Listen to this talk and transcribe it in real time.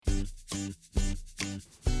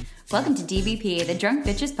Welcome to DBP, the Drunk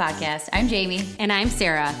Bitches Podcast. I'm Jamie. And I'm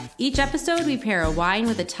Sarah. Each episode, we pair a wine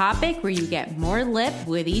with a topic where you get more lip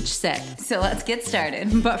with each sip. So let's get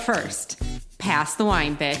started. But first, pass the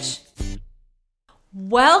wine, bitch.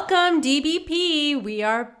 Welcome, DBP. We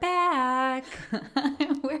are back.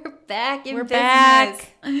 We're back in We're business.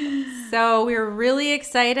 back. So we're really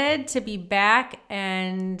excited to be back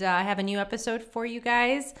and have a new episode for you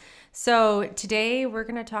guys. So today, we're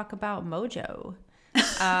going to talk about Mojo.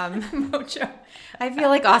 Mojo. I feel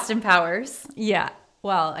like Austin Powers. Yeah.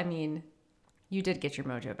 Well, I mean, you did get your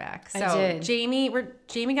mojo back. So I did. Jamie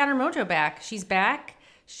got her mojo back. She's back.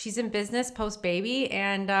 She's in business post baby,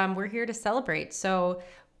 and we're here to celebrate. So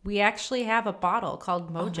we actually have a bottle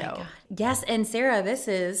called Mojo. Oh yes, and Sarah, this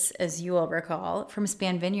is, as you will recall, from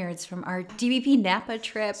Span Vineyards from our DBP Napa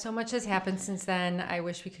trip. So much has happened since then. I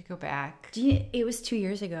wish we could go back. It was 2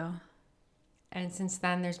 years ago. And since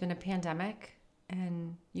then, there's been a pandemic,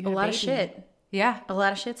 and you A had lot of baby. shit. Yeah. A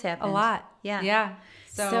lot of shit's happened. A lot. Yeah. Yeah.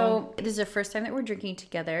 So this is the first time that we're drinking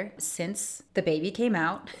together since the baby came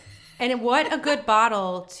out. And what a good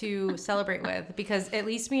bottle to celebrate with, because at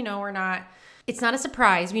least we know it's not a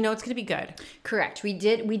surprise. We know it's going to be good. Correct. We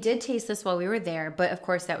did taste this while we were there, but of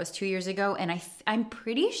course that was 2 years ago. And I'm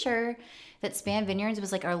pretty sure that Span Vineyards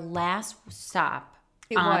was like our last stop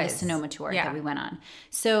on the Sonoma tour that we went on.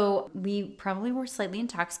 So we probably were slightly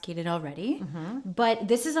intoxicated already, but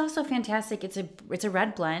this is also fantastic. It's a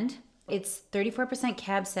red blend. It's 34%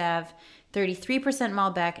 Cab Sav, 33%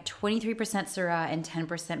 Malbec, 23% Syrah, and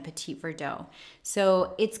 10% Petit Verdot.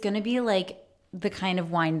 So it's going to be like the kind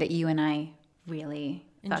of wine that you and I really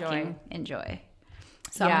fucking enjoy.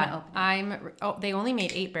 So yeah, I'm going to open it. They only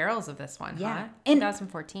made 8 barrels of this one, Yeah. huh? And-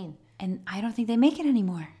 2014. And I don't think they make it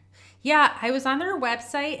anymore. Yeah, I was on their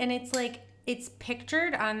website, and it's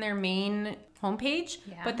pictured on their main homepage.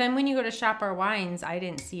 Yeah. But then when you go to shop our wines, I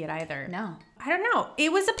didn't see it either. No. I don't know.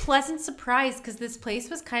 It was a pleasant surprise because this place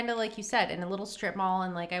was kind of like you said, in a little strip mall,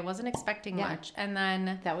 and like I wasn't expecting much. And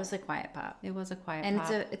then That was a quiet pop. it was a quiet And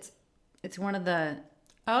pop. it's one of the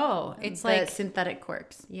It's the like synthetic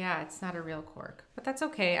corks. yeah, it's not a real cork, but that's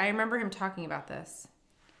okay. I remember him talking about this.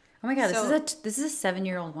 Oh my god, So- this is a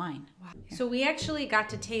 7-year-old wine. So we actually got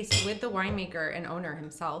to taste with the winemaker and owner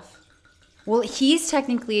himself. Well, he's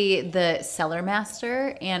technically the cellar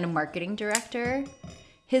master and marketing director.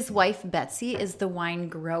 His wife Betsy is the wine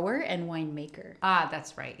grower and winemaker. Ah,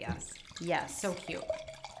 that's right. Yes. Yes. So cute.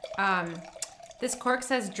 This cork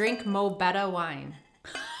says drink Mo Betta wine.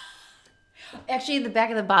 Actually, the back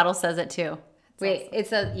of the bottle says it too. Wait, it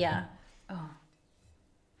says yeah. Oh.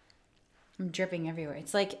 I'm dripping everywhere.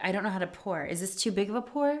 It's like I don't know how to pour. Is this too big of a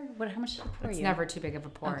pour? How much should I pour It's you? never too big of a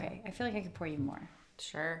pour. Okay, I feel like I could pour you more.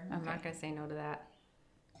 Sure. I'm not going to say no to that.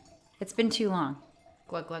 It's been too long.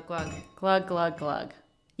 Glug, glug, glug. Glug, glug, glug.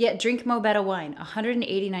 Yeah, drink Mo Betta wine.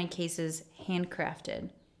 189 cases, handcrafted.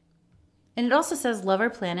 And it also says love our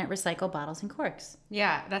planet, recycle bottles and corks.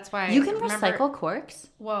 Yeah, that's why You can remember- recycle corks?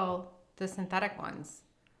 Well, the synthetic ones.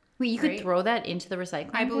 Wait, you could Right. throw that into the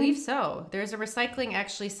recycling I bin? believe so. There's a recycling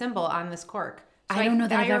actually symbol on this cork. So I don't know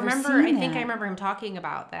that I've ever remember, seen I think that. I remember him talking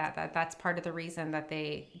about that's part of the reason that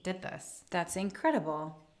they did this. That's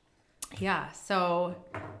incredible. Yeah. So,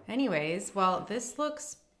 anyways, well, this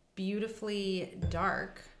looks beautifully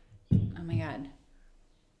dark. Oh my god.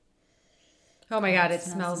 Oh my God, it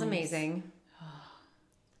smells smells nice. amazing.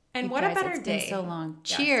 And You what guys, a better it's day. been so long.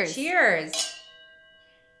 Yes. Cheers. Cheers.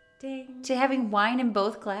 Ding. To having wine in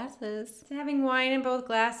both glasses. To having wine in both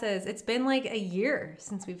glasses. It's been like a year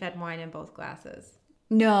since we've had wine in both glasses.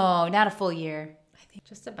 No, not a full year. I think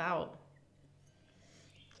just about.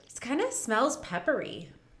 It kind of smells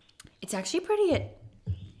peppery. It's actually pretty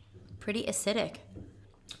acidic.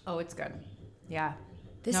 Oh, it's good. Yeah.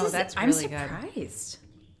 That's really I'm good. surprised.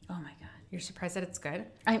 Oh my god. You're surprised that it's good?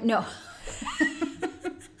 No.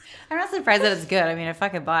 I'm not surprised that it's good. I mean, I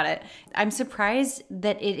fucking bought it. I'm surprised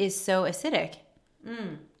that it is so acidic.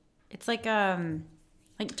 It's like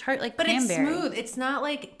tart, like But cranberry. it's smooth. It's not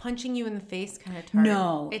like punching you in the face kind of tart.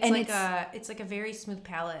 No, It's and it's like a very smooth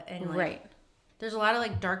palate, and like, Right. there's a lot of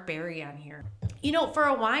like dark berry on here. You know, for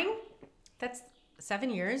a wine that's 7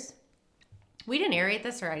 years, we didn't aerate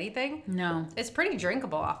this or anything. No. It's pretty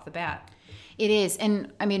drinkable off the bat. It is.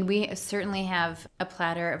 And I mean, we certainly have a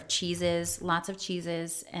platter of cheeses, lots of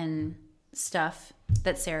cheeses and stuff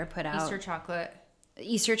that Sarah put out.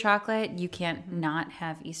 Easter chocolate. You can't not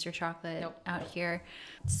have Easter chocolate out here.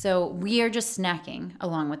 So we are just snacking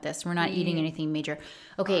along with this. We're not eating anything major.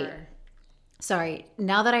 Okay. Sorry.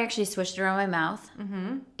 Now that I actually switched it around my mouth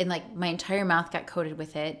and like my entire mouth got coated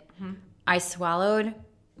with it, I swallowed,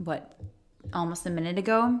 almost a minute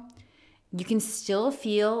ago. you can still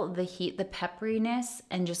feel the heat, the pepperiness,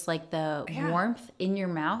 and just like the warmth in your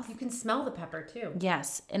mouth. You can smell the pepper too.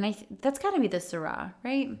 Yes. And that's got to be the Syrah,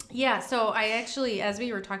 right? Yeah. So I actually, as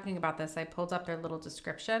we were talking about this, I pulled up their little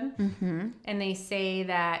description. And they say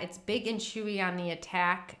that it's big and chewy on the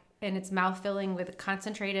attack, and it's mouth-filling with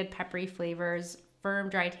concentrated peppery flavors, firm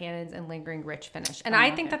dry tannins, and lingering rich finish. And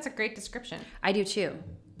I think that's a great description. I do too.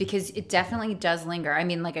 Because it definitely does linger. I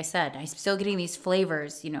mean, like I said, I'm still getting these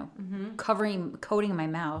flavors, coating my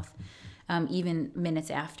mouth, even minutes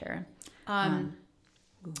after.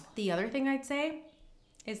 The other thing I'd say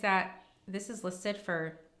is that this is listed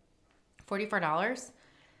for $44.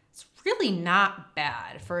 It's really not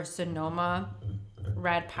bad for a Sonoma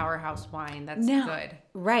red powerhouse wine. That's good.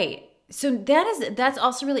 Right. So that's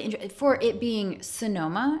also really interesting for it being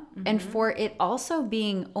Sonoma and for it also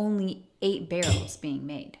being only 8 barrels being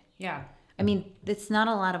made. Yeah. I mean, it's not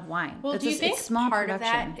a lot of wine. Well, do you think small part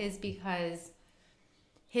production. Of that is because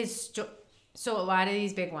so a lot of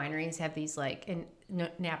these big wineries have these like, in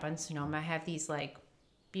Napa and Sonoma have these like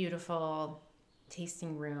beautiful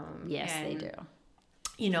tasting rooms. Yes, they do.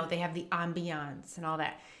 They have the ambiance and all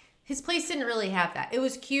that. His place didn't really have that. It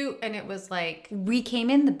was cute, and it was like we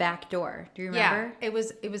came in the back door. Do you remember? Yeah, it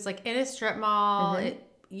was like in a strip mall.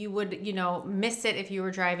 You would miss it if you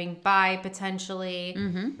were driving by potentially.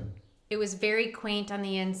 It was very quaint on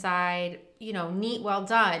the inside. Neat, well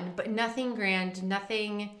done, but nothing grand,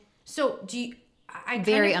 nothing. So do you? I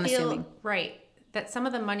very kind of unassuming, feel, right? That some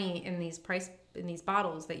of the money in these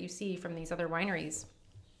bottles that you see from these other wineries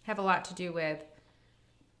have a lot to do with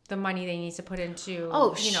the money they need to put into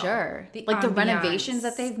sure, like the renovations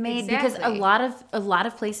that they've made. Because a lot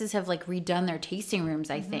of places have like redone their tasting rooms,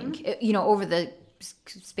 I think, over the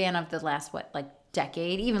span of the last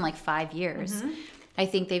decade, even like 5 years. I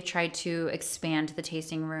think they've tried to expand the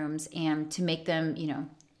tasting rooms and to make them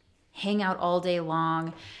hang out all day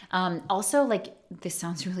long. Also, like, this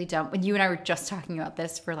sounds really dumb when you and I were just talking about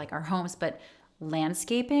this for like our homes, but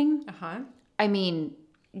landscaping. I mean,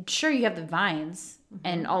 sure, you have the vines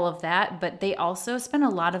and all of that, but they also spend a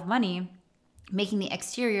lot of money making the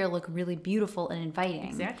exterior look really beautiful and inviting.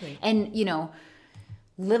 Exactly. And,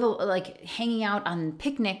 hanging out on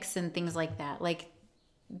picnics and things like that. Like,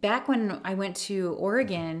 back when I went to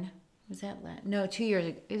Oregon, was that 2 years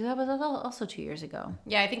ago? That was also 2 years ago.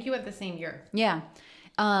 Yeah, I think you went the same year. Yeah.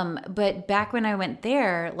 But back when I went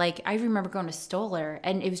there, like, I remember going to Stoller,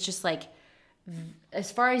 and it was just like,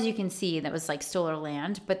 as far as you can see, that was like Stoller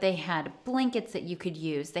land, but they had blankets that you could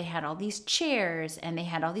use. They had all these chairs, and they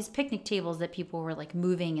had all these picnic tables that people were like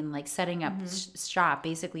moving and like setting up shop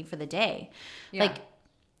basically for the day. Yeah. Like,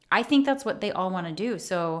 I think that's what they all want to do.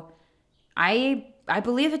 So I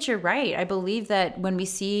believe that you're right. I believe that when we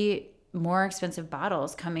see more expensive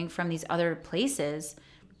bottles coming from these other places,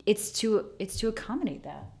 it's to accommodate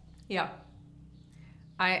that. Yeah.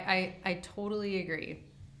 I totally agree.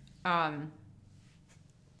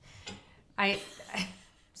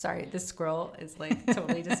 Sorry, this squirrel is like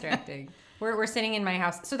totally distracting. We're sitting in my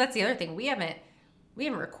house. So that's the other thing. We haven't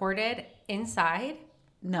recorded inside.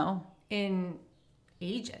 No. In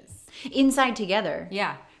ages. Inside together.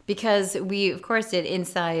 Yeah. Because we of course did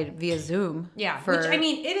inside via Zoom. Yeah. Which, I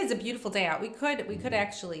mean, it is a beautiful day out. We could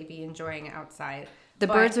actually be enjoying it outside. The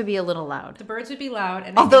birds would be a little loud. The birds would be loud,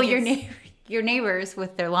 and although your neighbors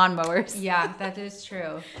with their lawnmowers. Yeah, that is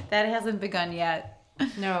true. That hasn't begun yet.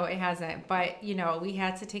 No, it hasn't. But, we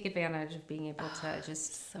had to take advantage of being able to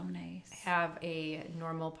just so nice have a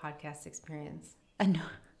normal podcast experience.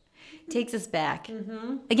 Takes us back.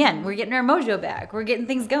 Again, we're getting our mojo back. We're getting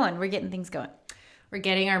things going. We're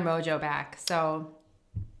getting our mojo back. So,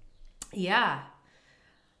 yeah.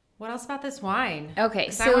 What else about this wine? Okay,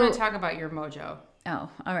 so I want to talk about your mojo. Oh,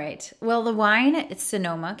 all right. Well, the wine, it's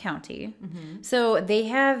Sonoma County. So they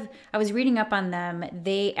have, I was reading up on them.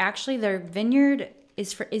 Their vineyard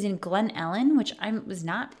is in Glen Ellen, which I was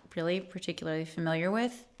not really particularly familiar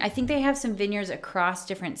with. I think they have some vineyards across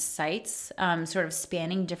different sites, sort of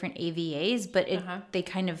spanning different AVAs, but they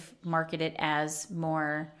kind of market it as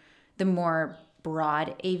the more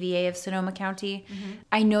broad AVA of Sonoma County.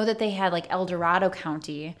 I know that they had like El Dorado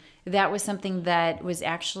County. That was something that was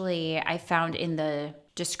actually, I found in the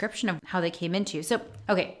description of how they came into. So,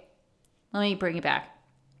 okay, let me bring it back.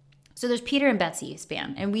 So there's Peter and Betsy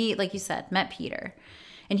Spann, and we, like you said, met Peter.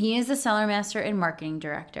 And he is the cellar master and marketing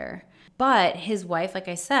director. But his wife, like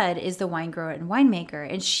I said, is the wine grower and winemaker.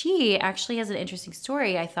 And she actually has an interesting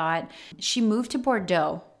story, I thought. She moved to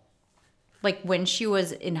Bordeaux, like when she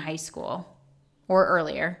was in high school or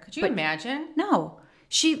earlier. Could you imagine? No.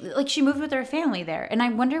 She moved with her family there. And I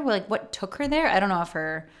wonder what took her there. I don't know if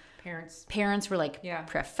her parents were like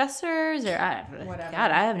professors or whatever.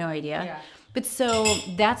 God, I have no idea. Yeah. But so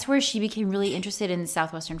that's where she became really interested in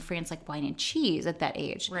southwestern France, like wine and cheese at that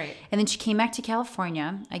age. Right. And then she came back to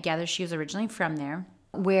California. I gather she was originally from there,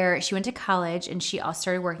 where she went to college and she also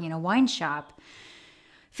started working in a wine shop.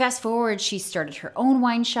 Fast forward, she started her own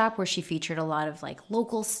wine shop where she featured a lot of like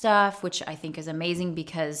local stuff, which I think is amazing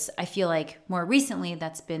because I feel like more recently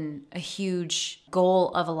that's been a huge goal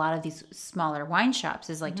of a lot of these smaller wine shops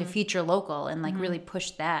is like to feature local and like really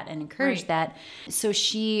push that and encourage that. So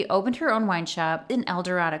she opened her own wine shop in El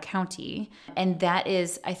Dorado County. And that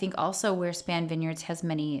is, I think, also where Span Vineyards has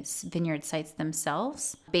many vineyard sites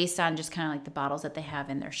themselves based on just kind of like the bottles that they have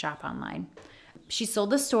in their shop online. She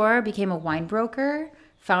sold the store, became a wine broker,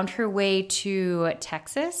 found her way to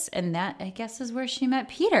Texas, and that, I guess, is where she met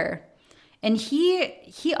Peter. And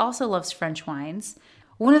he also loves French wines.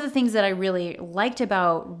 One of the things that I really liked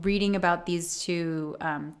about reading about these two,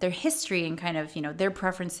 their history and kind of, their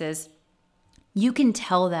preferences, you can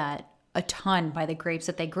tell that a ton by the grapes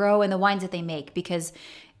that they grow and the wines that they make because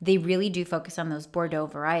they really do focus on those Bordeaux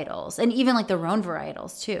varietals and even like the Rhone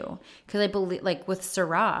varietals too. Because I believe, like with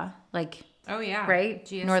Syrah, like, oh yeah, right,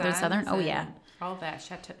 GSMs Northern Southern, oh yeah. All that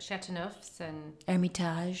Chateauneufs and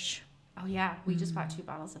Hermitage. Oh yeah, we just bought 2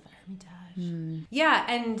 bottles of Hermitage. Yeah,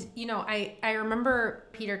 and I remember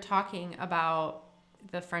Peter talking about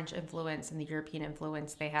the French influence and the European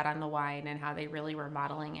influence they had on the wine and how they really were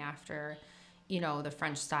modeling after, the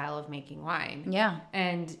French style of making wine. Yeah.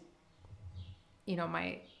 And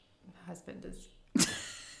my husband is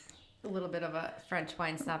a little bit of a French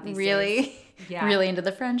wine snob these days. Yeah. Really into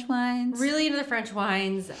the French wines? Really into the French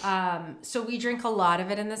wines. So we drink a lot of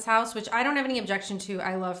it in this house, which I don't have any objection to.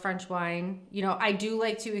 I love French wine. I do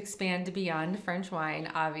like to expand beyond French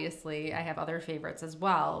wine, obviously. I have other favorites as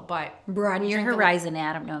well, but... Broaden your horizon,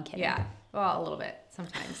 Adam. No, I'm kidding. Yeah. Well, a little bit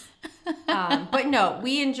sometimes. But no,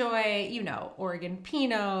 we enjoy, Oregon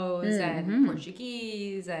Pinots and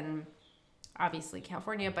Portuguese and obviously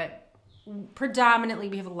California, but predominantly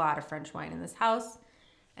we have a lot of French wine in this house.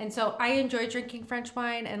 And so I enjoy drinking French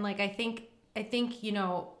wine, and like I think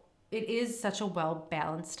it is such a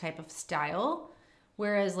well-balanced type of style,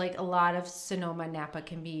 whereas like a lot of Sonoma Napa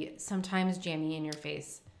can be sometimes jammy in your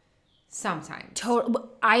face. Sometimes.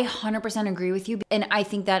 I 100% agree with you, and I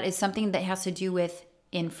think that is something that has to do with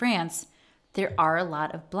in France there are a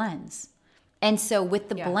lot of blends. And so with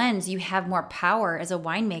the blends, you have more power as a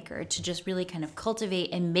winemaker to just really kind of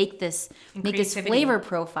cultivate and make this flavor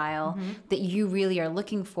profile that you really are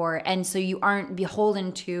looking for. And so you aren't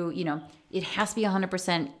beholden to, it has to be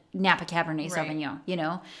 100% Napa Cabernet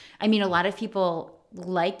Sauvignon, I mean, a lot of people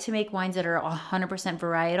like to make wines that are 100%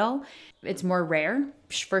 varietal. It's more rare,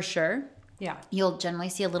 for sure. Yeah. You'll generally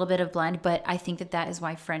see a little bit of blend, but I think that is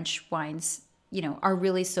why French wines, are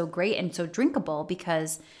really so great and so drinkable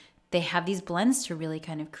because they have these blends to really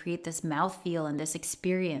kind of create this mouthfeel and this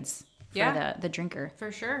experience for the drinker.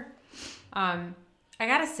 For sure. I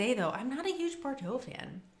gotta say though, I'm not a huge Bordeaux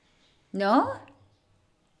fan. No?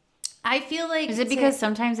 I feel like... Is it because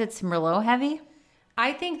sometimes it's Merlot heavy?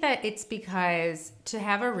 I think that it's because to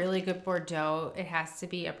have a really good Bordeaux, it has to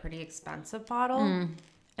be a pretty expensive bottle.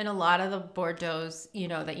 And a lot of the Bordeaux's,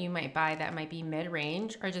 that you might buy that might be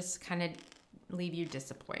mid-range are just kind of leave you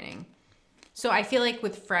disappointing. So I feel like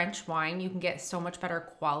with French wine, you can get so much better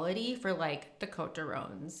quality for like the Côtes du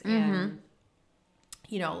Rhônes and,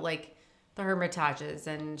 like the Hermitages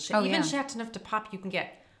and even Chateauneuf de Pape, you can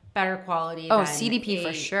get better quality. Oh, CDP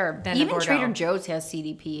for sure. Even Trader Joe's has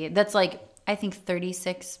CDP. That's like, I think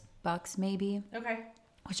 $36 maybe. Okay.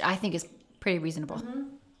 Which I think is pretty reasonable.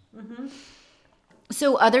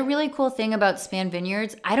 So other really cool thing about Span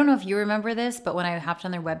Vineyards, I don't know if you remember this, but when I hopped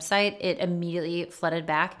on their website, it immediately flooded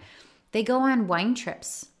back. They go on wine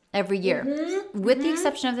trips every year, with the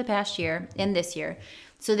exception of the past year and this year.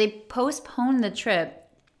 So they postponed the trip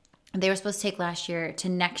they were supposed to take last year to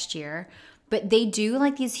next year. But they do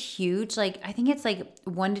like these huge, like I think it's like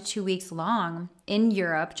 1 to 2 weeks long in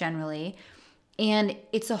Europe generally. And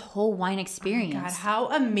it's a whole wine experience. Oh my God, how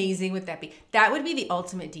amazing would that be? That would be the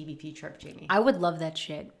ultimate DBP trip, Jamie. I would love that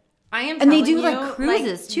shit. I am and telling they do you, like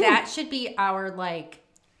cruises too. That should be our like,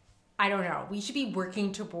 I don't know. We should be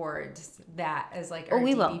working towards that as like our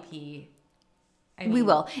DBP. We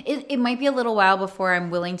will. It might be a little while before I'm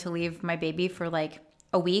willing to leave my baby for like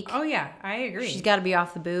a week. Oh yeah, I agree. She's got to be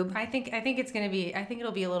off the boob. I think it's gonna be. I think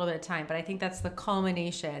it'll be a little bit of time, but I think that's the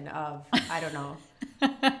culmination of I don't know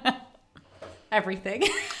everything.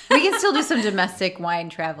 We can still do some domestic wine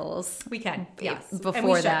travels. We can, yes,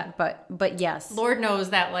 before that, but yes. Lord knows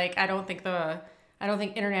that like I don't I don't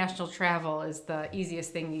think international travel is the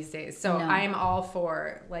easiest thing these days. So I'm all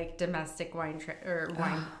for like domestic wine tripping.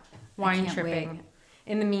 Wait.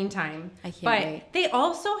 In the meantime, I can't wait. They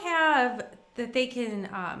also have that they can.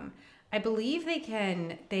 I believe they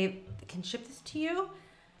can ship this to you.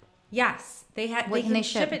 Yes, they can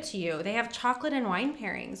ship it to you. They have chocolate and wine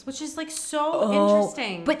pairings, which is like so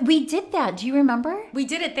interesting. But we did that. Do you remember? We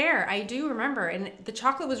did it there. I do remember. And the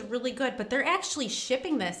chocolate was really good, but they're actually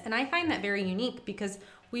shipping this. And I find that very unique because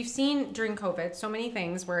we've seen during COVID so many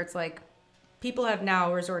things where it's like people have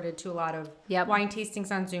now resorted to a lot of wine tastings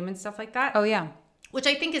on Zoom and stuff like that. Oh, yeah. Which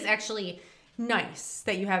I think is actually nice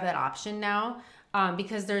that you have that option now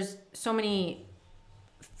because there's so many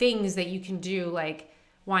things that you can do, like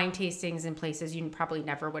wine tastings in places you probably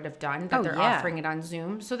never would have done that they're offering it on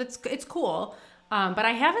Zoom. So it's cool. But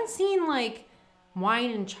I haven't seen like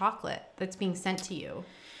wine and chocolate that's being sent to you.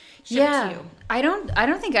 To you. I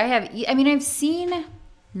don't think I have. I mean, I've seen, I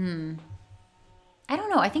don't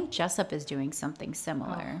know. I think Jessup is doing something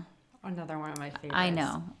similar. Oh, another one of my favorites. I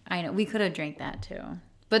know. We could have drank that too.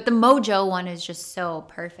 But the Mojo one is just so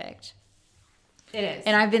perfect. It is.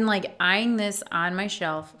 And I've been like eyeing this on my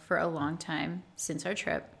shelf for a long time since our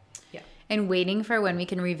trip. Yeah. And waiting for when we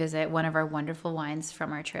can revisit one of our wonderful wines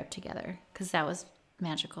from our trip together. Because that was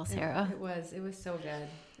magical, Sarah. It was so good.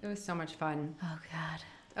 It was so much fun. Oh,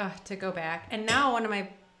 God. To go back. And now one of my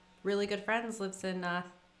really good friends lives in SF.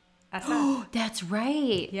 Oh, that's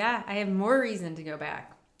right. Yeah, I have more reason to go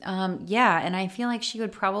back. Yeah, and I feel like she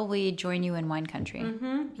would probably join you in wine country.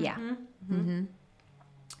 Mm-hmm. Yeah. Mm-hmm. Mm-hmm.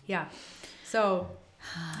 Yeah. So,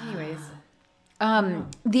 anyways.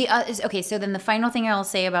 So then the final thing I'll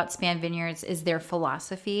say about Span Vineyards is their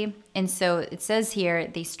philosophy. And so it says here,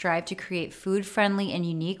 they strive to create food-friendly and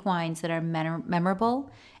unique wines that are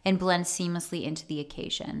memorable and blend seamlessly into the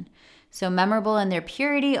occasion. So memorable in their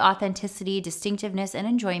purity, authenticity, distinctiveness, and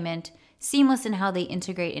enjoyment, seamless in how they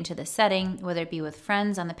integrate into the setting, whether it be with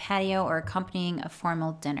friends on the patio or accompanying a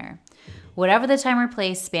formal dinner. Whatever the time or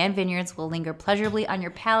place, Span Vineyards will linger pleasurably on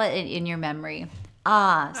your palate and in your memory.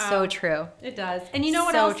 So true. It does. And you know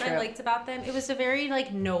what else I liked about them? It was a very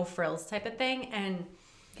like no frills type of thing, and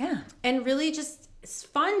and really just it's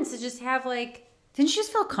fun to just have like. Didn't you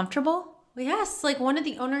just feel comfortable? Well, yes, like one of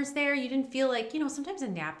the owners there, you didn't feel like sometimes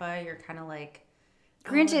in Napa you're kind of like.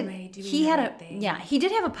 Granted, he had he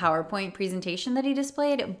did have a PowerPoint presentation that he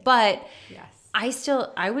displayed, but yes. I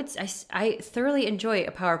thoroughly enjoy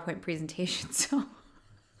a PowerPoint presentation. So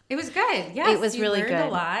it was good. Yes, it was really good. You learned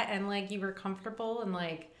a lot, and like you were comfortable, and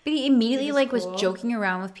like. But he immediately was joking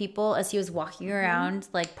around with people as he was walking around,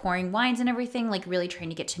 like pouring wines and everything, like really trying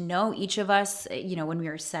to get to know each of us. When we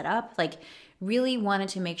were set up, like really wanted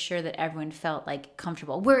to make sure that everyone felt like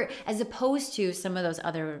comfortable. Where as opposed to some of those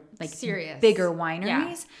other like serious bigger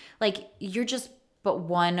wineries, like you're just but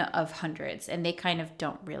one of hundreds, and they kind of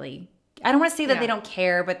don't really. I don't want to say that they don't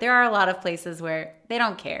care, but there are a lot of places where they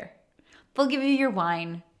don't care. They'll give you your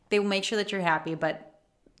wine. They will make sure that you're happy, but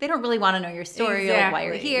they don't really want to know your story or why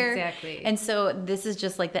you're here. Exactly. And so this is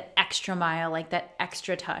just like the extra mile, like that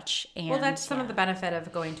extra touch. And that's some of the benefit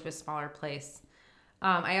of going to a smaller place.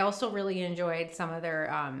 I also really enjoyed some of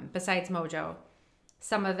their, besides Mojo,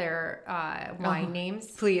 some of their wine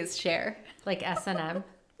names. Please share. Like S&M.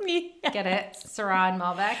 Yeah. Get it? Syrah and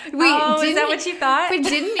Malbec. Wait, is that what you thought? But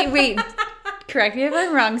correct me if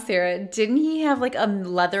I'm wrong, Sarah. Didn't he have like a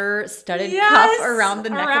leather studded cuff around the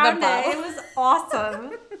neck of the bottle? It was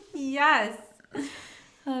awesome. Yes.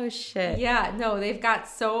 Oh, shit. Yeah, no, they've got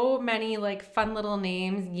so many like fun little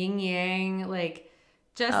names. Yin Yang, like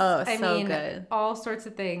just, good. All sorts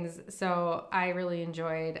of things. So I really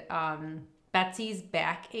enjoyed Betsy's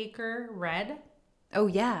Backacre Red. Oh,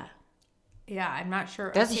 yeah. Yeah, I'm not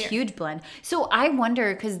sure. That's a huge blend. So I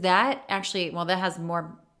wonder, because that actually, that has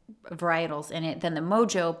more varietals in it than the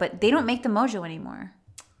Mojo, but they don't make the Mojo anymore.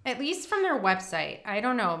 At least from their website. I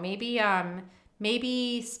don't know.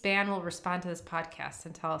 Maybe Span will respond to this podcast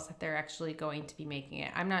and tell us if they're actually going to be making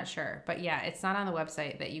it. I'm not sure. But yeah, it's not on the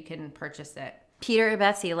website that you can purchase it. Peter or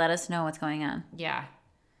Betsy, let us know what's going on. Yeah.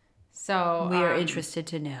 So we are interested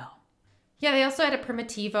to know. Yeah, they also had a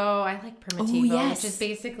Primitivo. I like Primitivo, which is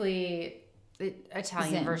basically the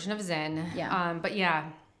Italian version of Zin. Yeah. But yeah,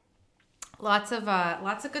 lots of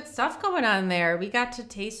good stuff going on there. We got to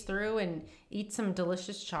taste through and eat some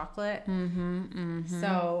delicious chocolate. Mm-hmm. Mm-hmm.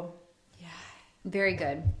 So yeah, very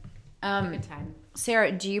good. Good time.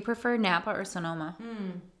 Sarah, do you prefer Napa or Sonoma?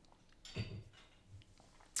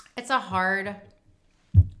 It's a hard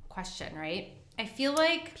question, right? I feel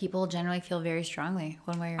like people generally feel very strongly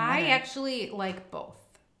one way or another. I actually like both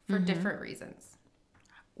for different reasons.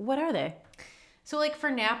 What are they? So like for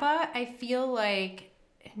Napa, I feel like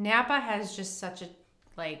Napa has just such a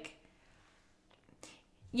like,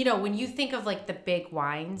 you know, when you think of like the big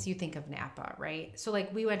wines, you think of Napa, right? So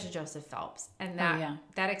like we went to Joseph Phelps, and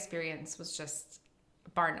that experience was just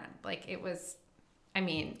bar none. Like it was, I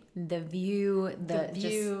mean, the view,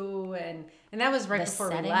 and that was right before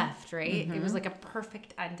we left, right? Mm-hmm. It was like a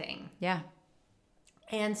perfect ending. Yeah.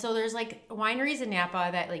 And so there's like wineries in Napa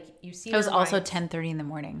that like you see. It was also 10:30 in the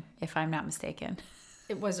morning, if I'm not mistaken.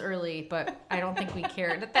 It was early, but I don't think we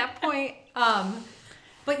cared at that point.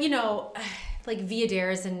 But you know, like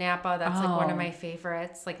Villaderes in Napa, that's like one of my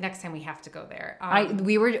favorites. Like next time we have to go there.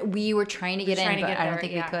 We were trying to get in, but I don't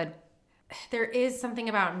think we could. There is something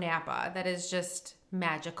about Napa that is just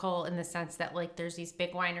magical in the sense that like there's these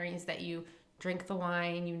big wineries that you drink the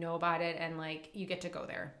wine, you know about it, and like you get to go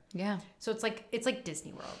there. Yeah. So it's like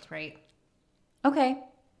Disney World, right? Okay.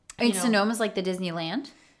 And Sonoma's like the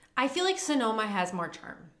Disneyland? I feel like Sonoma has more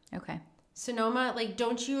charm. Okay. Sonoma, like,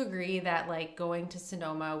 don't you agree that like going to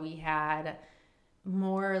Sonoma, we had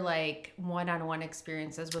more like one-on-one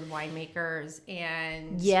experiences with winemakers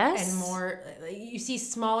and more, you see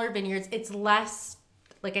smaller vineyards. It's less,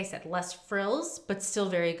 like I said, less frills, but still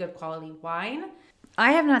very good quality wine.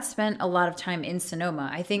 I have not spent a lot of time in Sonoma.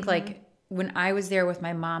 I think like when I was there with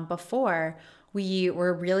my mom before, we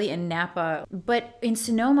were really in Napa. But in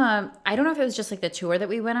Sonoma, I don't know if it was just like the tour that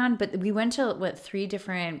we went on, but we went to 3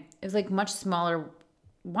 different, it was like much smaller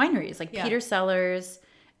wineries, like Peter Sellers.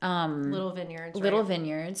 Little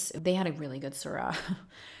vineyards. They had a really good Syrah.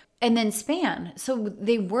 And then Span. So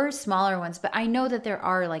they were smaller ones, but I know that there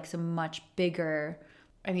are like some much bigger,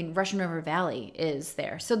 I mean, Russian River Valley is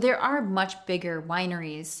there. So there are much bigger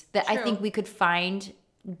wineries that I think we could find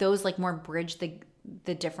those like more bridge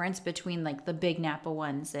the difference between like the big Napa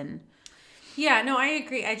ones and... Yeah, no, I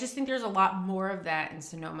agree. I just think there's a lot more of that in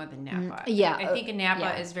Sonoma than Napa. Yeah. I think in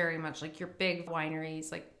Napa is very much like your big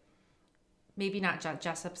wineries, like maybe not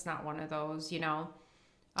Jessup's not one of those, you know?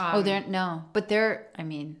 But they're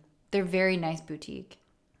very nice boutique.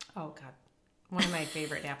 Oh God. One of my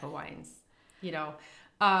favorite Napa wines, you know?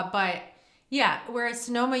 But yeah, whereas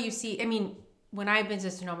Sonoma you see, I mean, when I've been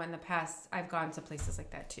to Sonoma in the past, I've gone to places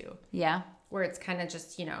like that too. Yeah. Where it's kind of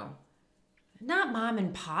just, you know, not mom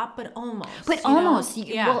and pop, but almost. But almost.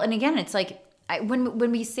 Yeah. Well, and again, it's like, when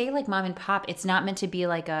we say like mom and pop, it's not meant to be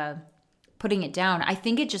like a putting it down. I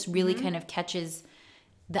think it just really kind of catches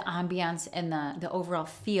the ambiance and the overall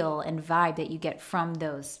feel and vibe that you get from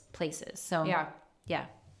those places. So yeah.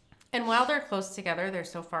 And while they're close together, they're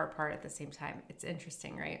so far apart at the same time. It's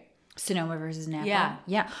interesting, right? Sonoma versus Napa.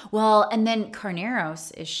 Yeah. Well, and then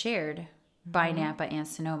Carneros is shared by Napa and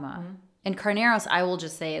Sonoma. Mm-hmm. And Carneros, I will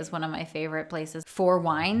just say, is one of my favorite places for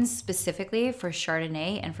wines, specifically for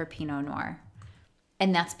Chardonnay and for Pinot Noir.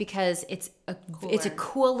 And that's because it's a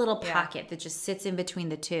cool little pocket that just sits in between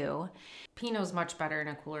the two. Pinot's much better in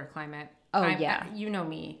a cooler climate. You know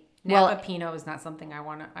me. Napa Pinot is not something I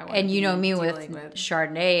want to. And you know me with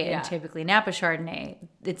Chardonnay and typically Napa Chardonnay.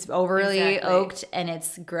 It's overly oaked and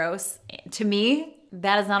it's gross. To me,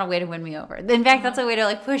 that is not a way to win me over. In fact, that's a way to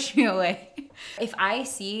like push me away. If I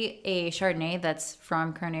see a Chardonnay that's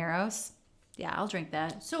from Carneros, yeah, I'll drink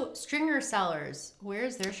that. So Stringer Cellars,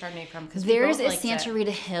 where's their Chardonnay from? Because theirs is Santa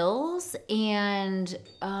Rita Hills, and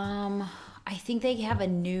I think they have a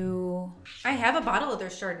new... I have a bottle of their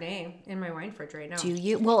Chardonnay in my wine fridge right now. Do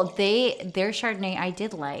you? Well, their Chardonnay I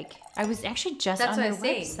did like. I was actually just on their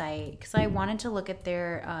website because I wanted to look at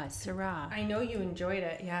their Syrah. I know you enjoyed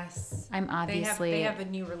it, yes. I'm obviously... They have a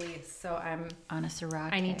new release, so I'm... On a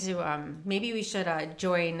Syrah I need to... maybe we should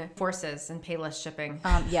join forces and pay less shipping.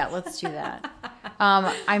 Yeah, let's do that.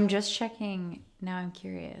 I'm just checking... Now I'm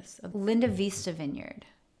curious. Linda Vista Vineyard.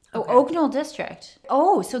 Oh, okay. Oak Knoll District.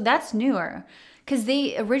 Oh, so that's newer. Because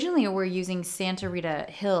they originally were using Santa Rita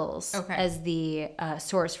Hills as the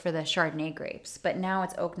source for the Chardonnay grapes. But now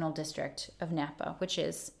it's Oak Knoll District of Napa, which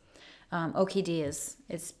is, OKD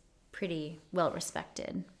is pretty well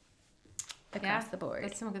respected across the board.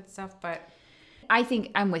 That's some good stuff, but... I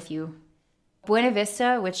think I'm with you. Buena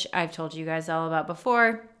Vista, which I've told you guys all about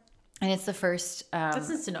before, and it's the first... that's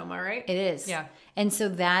in Sonoma, right? It is. Yeah. And so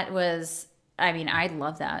that was... I mean, I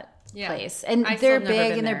love that place. And they're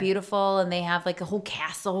big and they're beautiful and they have like a whole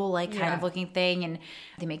castle like kind of looking thing and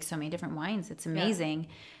they make so many different wines. It's amazing. Yeah.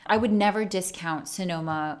 I would never discount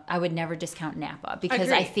Sonoma. I would never discount Napa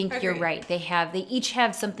because I think you're right. They each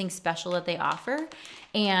have something special that they offer.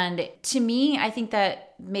 And to me, I think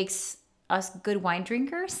that makes us good wine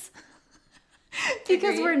drinkers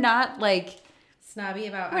because we're not like snobby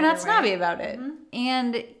about it. Mm-hmm.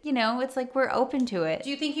 And, you know, it's like we're open to it. Do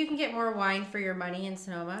you think you can get more wine for your money in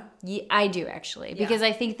Sonoma? Yeah, I do, actually. Because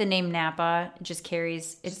I think the name Napa just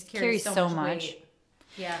carries so much.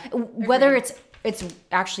 Yeah. Whether it's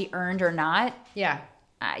actually earned or not. Yeah.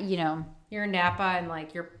 You know. Your Napa and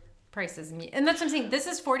like your prices. And that's what I'm saying. This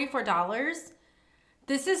is $44.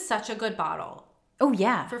 This is such a good bottle. Oh,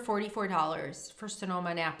 yeah. For $44 for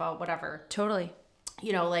Sonoma, Napa, whatever. Totally.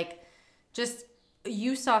 You know, like, just,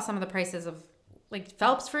 you saw some of the prices of, like,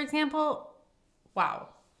 Phelps, for example. Wow.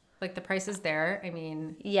 Like, the prices there, I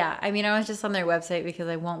mean. Yeah. I mean, I was just on their website because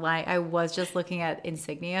I won't lie. I was just looking at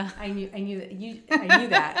Insignia. I knew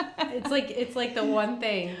that. It's like the one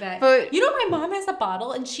thing that. But, you know, my mom has a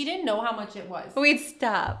bottle and she didn't know how much it was. Wait,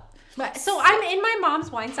 stop. So I'm in my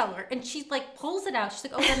mom's wine cellar and she like pulls it out. She's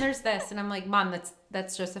like, oh, then there's this. And I'm like, Mom,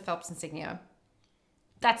 that's just a Phelps Insignia.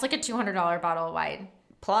 That's like a $200 bottle of wine.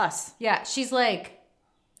 Plus. Yeah. She's like,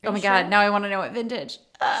 oh my God, now I want to know what vintage.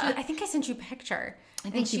 I think I sent you a picture. I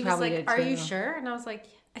think she probably was like, did too. Are you sure? And I was like,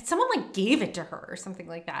 someone like gave it to her or something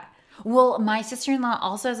like that. Well, my sister-in-law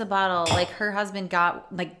also has a bottle. Like her husband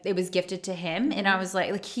got, like it was gifted to him. And I was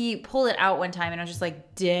like he pulled it out one time and I was just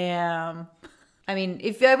like, damn. I mean,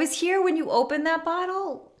 if I was here when you opened that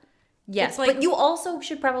bottle, yes. Like, but you also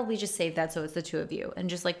should probably just save that so it's the two of you and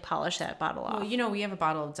just like polish that bottle off. Well, you know, we have a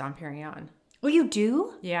bottle of Dom Perignon. Oh, you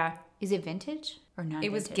do? Yeah. Is it vintage or not?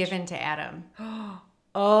 It was given to Adam.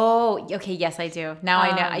 Oh, okay. Yes, I do. Now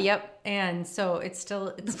I know. Yep. And so it's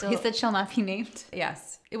still place that shall not be named.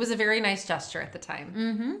 Yes. It was a very nice gesture at the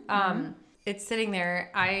time. Mm-hmm. It's sitting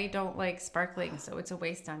there. I don't like sparkling, so it's a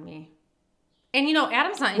waste on me. And you know,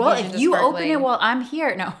 Adam's not. Well, if you open it while I'm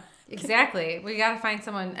here, no. Exactly. We got to find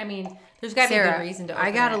someone. I mean, there's got to be a good reason to open it.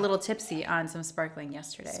 I got a little tipsy on some sparkling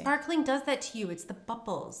yesterday. Sparkling does that to you. It's the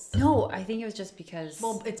bubbles. No, I think it was just because.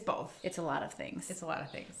 Well, it's both. It's a lot of things. It's a lot of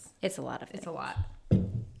things. It's a lot of things. It's a lot.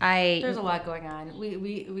 There's a lot going on.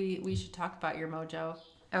 We should talk about your mojo.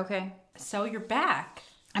 Okay. So you're back.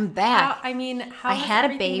 I'm back. How has had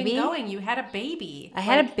a everything baby. been going? You had a baby. I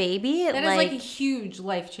had a baby. That is like a huge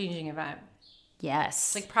life-changing event.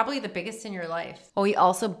 Yes. Like probably the biggest in your life. Oh, we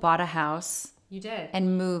also bought a house. You did.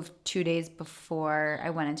 And moved 2 days before I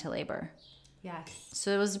went into labor. Yes.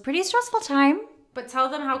 So it was a pretty stressful time. But tell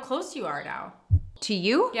them how close you are now. To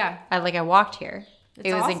you? Yeah. I walked here.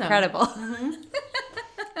 It was awesome. Incredible. Mm-hmm.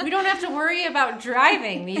 We don't have to worry about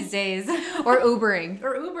driving these days. Or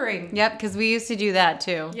Ubering. Yep, because we used to do that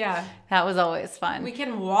too. Yeah. That was always fun. We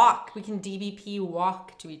can walk. We can DBP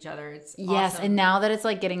walk to each other. It's yes, awesome. And now that it's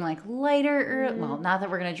like getting like lighter, well, not that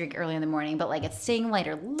we're going to drink early in the morning, but like it's staying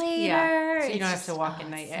lighter later. Yeah. So you don't have to walk at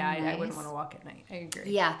night. So yeah, nice. I wouldn't want to walk at night. I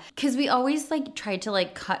agree. Yeah, because we always like tried to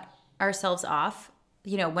like cut ourselves off,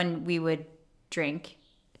 you know, when we would drink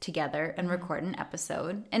together and record an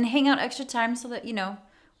episode and hang out extra time so that, you know,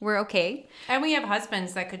 we're okay. And we have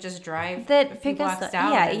husbands that could just drive that pick us up.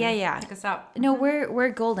 Yeah. Pick us up. No, we're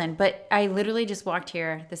golden. But I literally just walked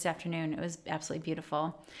here this afternoon. It was absolutely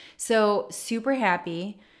beautiful. So super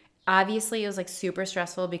happy. Obviously, it was like super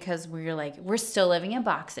stressful because we're still living in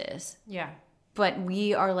boxes. Yeah. But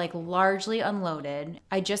we are like largely unloaded.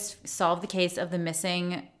 I just solved the case of the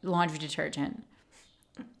missing laundry detergent.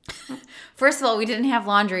 First of all, we didn't have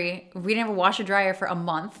laundry. We didn't have a washer dryer for a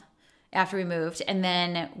month after we moved, and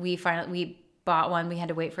then we bought one. We had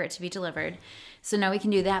to wait for it to be delivered, so now we can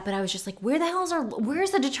do that. But I was just like,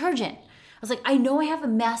 where's the detergent? I was like, I know I have a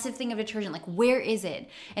massive thing of detergent, like where is it?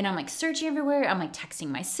 And I'm like searching everywhere. I'm like texting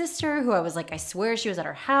my sister, who I was like, I swear she was at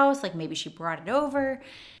our house, like maybe she brought it over.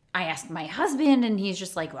 I asked my husband and he's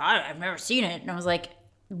just like, well, I've never seen it. And I was like,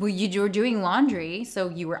 well, you were doing laundry, so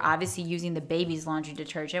you were obviously using the baby's laundry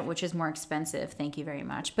detergent, which is more expensive. Thank you very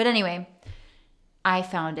much. But anyway, I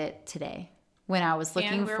found it today when I was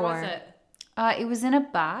looking where for. Was it? It was in a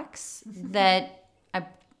box that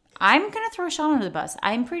I'm gonna throw Sean under the bus.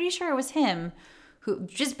 I'm pretty sure it was him who,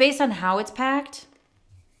 just based on how it's packed,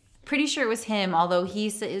 pretty sure it was him. Although he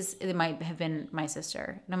says it might have been my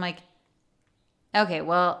sister, and I'm like, okay,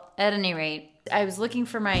 well, at any rate, I was looking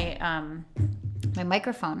for my my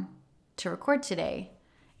microphone to record today,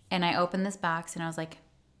 and I opened this box and I was like,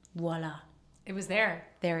 voila. It was there.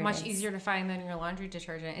 There it is. Much easier to find than your laundry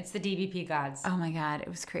detergent. It's the DBP gods. Oh my God, it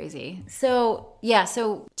was crazy. So, yeah,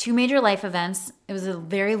 two major life events. It was a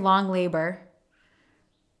very long labor.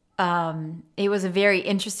 It was a very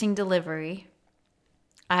interesting delivery.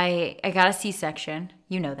 I got a C-section.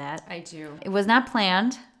 You know that. I do. It was not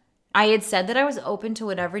planned. I had said that I was open to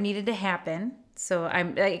whatever needed to happen. So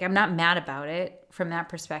I'm not mad about it from that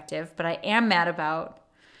perspective, but I am mad about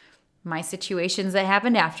my situations that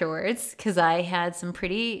happened afterwards because I had some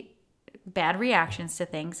pretty bad reactions to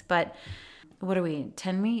things. But what are we,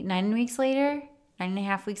 9 weeks later,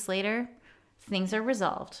 9.5 weeks later, things are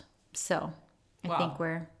resolved. So I think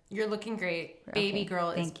you're looking great. Baby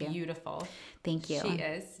girl is beautiful. Thank you. She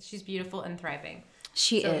is. She's beautiful and thriving.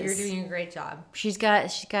 She is. You're doing a great job. She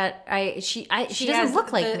doesn't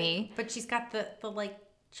look like me. But she's got the like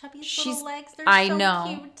chubby little legs. They're I so know.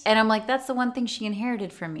 Cute. And I'm like, that's the one thing she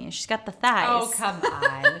inherited from me. She's got the thighs. Oh, come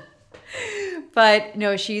on. But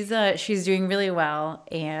no, she's doing really well.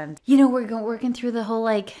 And we're working through the whole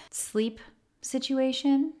like sleep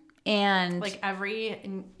situation. And like every,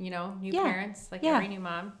 new parents, like every new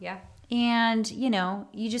mom. Yeah. And,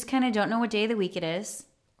 you just kind of don't know what day of the week it is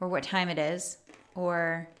or what time it is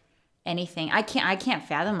or anything. I can't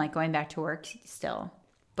fathom like going back to work still,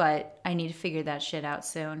 but I need to figure that shit out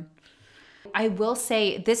soon. I will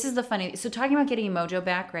say, this is the funny, so talking about getting Mojo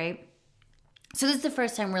back, right? So this is the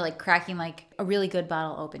first time we're like cracking like a really good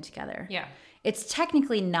bottle open together. Yeah. It's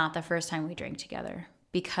technically not the first time we drank together.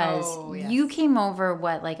 Because you came over,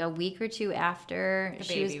 like a week or two after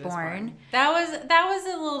she was born. That was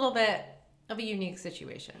a little bit of a unique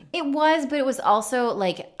situation. It was, but it was also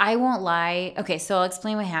like, I won't lie. Okay, so I'll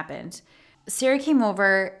explain what happened. Sarah came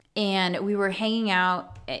over and we were hanging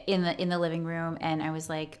out in the living room, and I was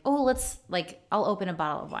like, oh, I'll open a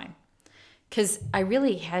bottle of wine. Because I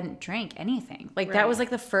really hadn't drank anything. Like, that was like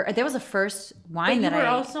the first wine that I... You were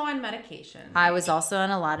also on medication. I was also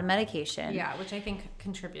on a lot of medication. Yeah, which I think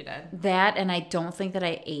contributed. That, and I don't think that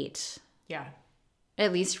I ate. Yeah.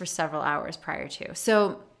 At least for several hours prior to.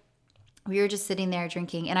 So we were just sitting there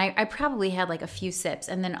drinking, and I probably had like a few sips,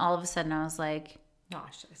 and then all of a sudden I was like...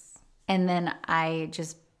 nauseous. And then I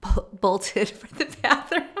just bolted for the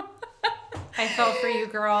bathroom. I felt for you,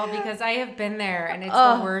 girl, because I have been there, and it's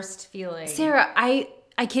the worst feeling. Sarah, I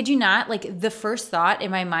kid you not, like the first thought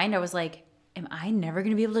in my mind, I was like, am I never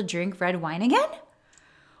going to be able to drink red wine again?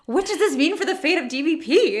 What does this mean for the fate of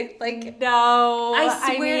DBP? Like, no.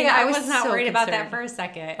 I swear to God, I was not worried about that for a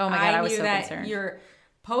second. Oh my God, I was so that concerned. You're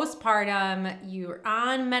postpartum, you're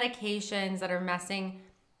on medications that are messing,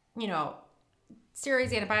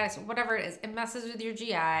 steroids, antibiotics, whatever it is, it messes with your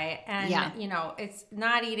GI, and it's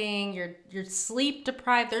not eating. You're sleep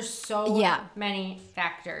deprived. There's so many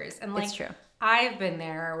factors, and like, it's true. I've been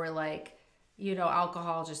there where like,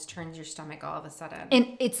 alcohol just turns your stomach all of a sudden,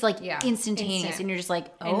 and it's like instantaneous, and you're just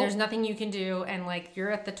like, oh, and there's nothing you can do, and like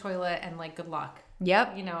you're at the toilet, and like good luck.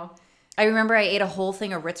 Yep. I remember I ate a whole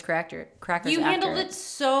thing of Ritz crackers. You handled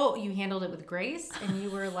it with grace, and you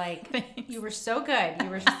were like, you were so good. You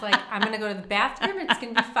were just like, I'm gonna go to the bathroom. It's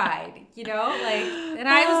gonna be fine, and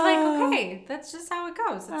I was like, okay, that's just how it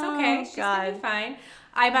goes. It's okay. She's gonna be fine.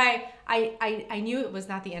 I knew it was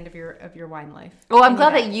not the end of your wine life. Well, I'm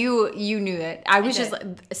glad that you knew it. I was just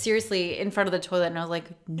seriously in front of the toilet, and I was like,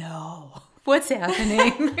 no. What's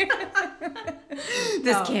happening?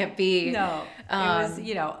 This can't be. No,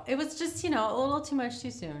 it was just, a little too much too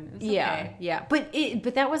soon. It was okay. Yeah. But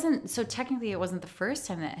that wasn't, so technically it wasn't the first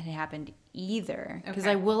time that had happened either. Because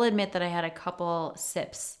I will admit that I had a couple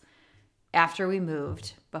sips after we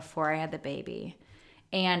moved, before I had the baby.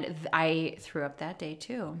 And I threw up that day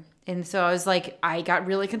too. And so I was like, I got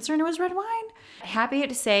really concerned it was red wine. Happy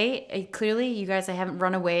to say, clearly, you guys, I haven't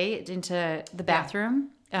run away into the bathroom.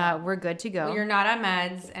 We're good to go. Well, you're not on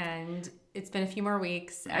meds, and it's been a few more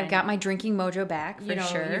weeks. I've got my drinking mojo back for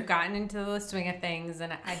sure. You've gotten into the swing of things,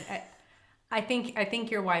 and I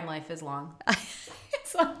think your wine life is long.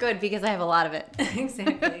 It's not good because I have a lot of it.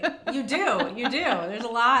 Exactly. You do. There's a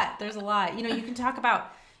lot. You can talk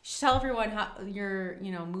about. Tell everyone how you're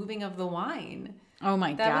moving of the wine. Oh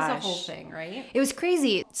my gosh. That was a whole thing, right? It was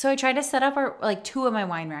crazy. So I tried to set up two of my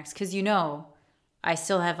wine racks because I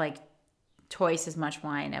still have like twice as much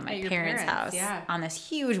wine at my parents' house on this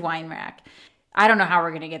huge wine rack. I don't know how we're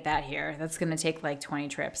going to get that here. That's going to take like 20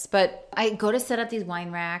 trips. But I go to set up these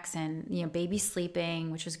wine racks, and, baby's sleeping,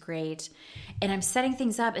 which was great. And I'm setting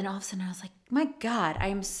things up, and all of a sudden I was like, my God, I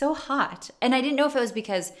am so hot. And I didn't know if it was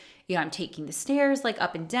because, I'm taking the stairs like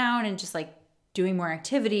up and down and just like doing more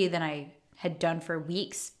activity than I had done for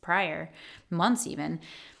weeks prior, months even.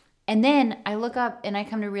 And then I look up and I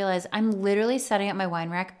come to realize I'm literally setting up my wine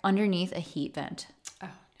rack underneath a heat vent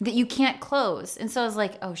that you can't close. And so I was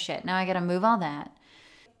like, oh shit, now I got to move all that.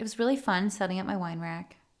 It was really fun setting up my wine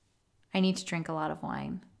rack. I need to drink a lot of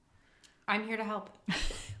wine. I'm here to help.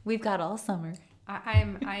 We've got all summer.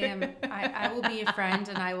 I will be a friend,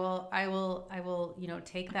 and I will,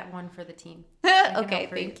 take that one for the team. Okay,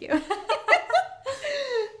 thank you.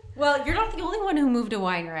 Well, you're not the only one who moved a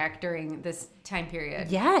wine rack during this time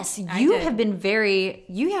period. Yes, you have been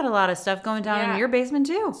you had a lot of stuff going down in your basement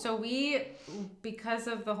too. So because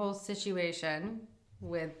of the whole situation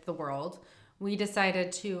with the world, we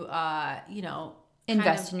decided to,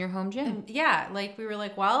 invest in your home gym. Yeah. Like we were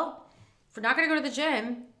like, well, if we're not going to go to the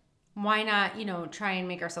gym, why not, try and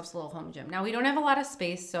make ourselves a little home gym? Now we don't have a lot of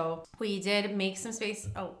space. So we did make some space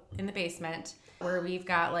in the basement where we've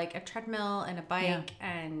got like a treadmill and a bike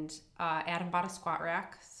and Adam bought a squat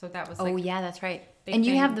rack. So that was like, oh yeah, that's right. And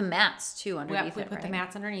you have the mats too underneath we put the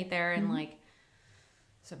mats underneath there and like,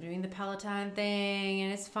 so I'm doing the Peloton thing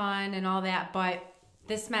and it's fun and all that. But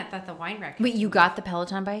this meant that the wine rack. Wait, you got the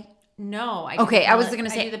Peloton bike? No. I was going to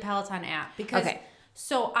say. I do the Peloton app because,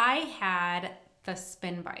 so I had the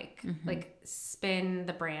Spin bike, like Spin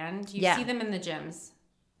the brand. You see them in the gyms.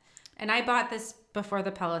 And I bought this before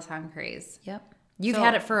the Peloton craze. Yep. You've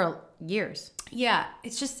had it for years. Yeah.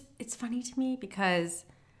 It's funny to me because,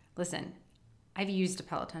 listen, I've used a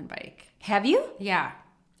Peloton bike. Have you? Yeah.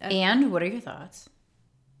 And what are your thoughts?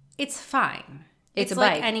 It's fine. It's a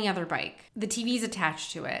like bike. any other bike. The TV's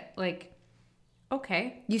attached to it. Like,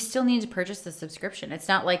 okay. You still need to purchase the subscription. It's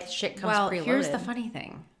not like shit comes preloaded. Well, here's the funny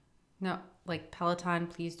thing. No, like Peloton,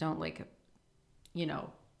 please don't Oh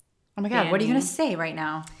my God, what are you going to say right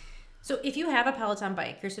now? So if you have a Peloton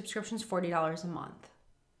bike, your subscription's $40 a month.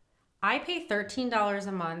 I pay $13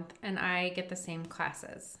 a month and I get the same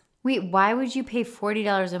classes. Wait, why would you pay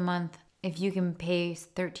 $40 a month if you can pay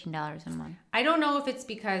 $13 a month? I don't know if it's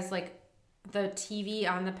because like the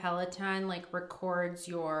TV on the Peloton like records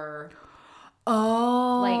your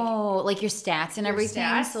like your stats and everything.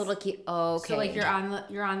 Stats. So it'll keep okay. So like you're on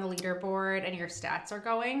the leaderboard and your stats are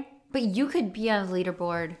going. But you could be on the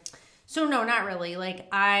leaderboard. So no, not really. Like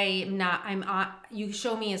you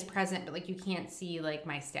show me as present, but like you can't see like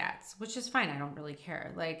my stats, which is fine. I don't really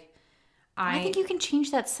care. Like I think you can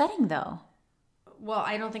change that setting though. Well,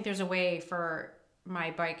 I don't think there's a way for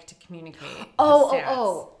my bike to communicate.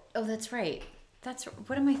 Oh, that's right. That's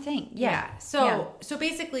what am I thinking? Yeah. So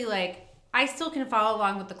basically like I still can follow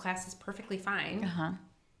along with the classes perfectly fine.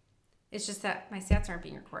 It's just that my stats aren't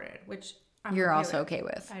being recorded, which you're also okay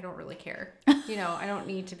with. I don't really care. I don't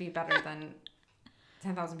need to be better than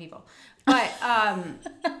 10,000 people. But,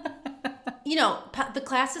 the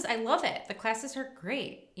classes, I love it. The classes are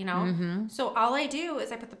great, So all I do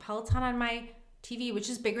is I put the Peloton on my TV, which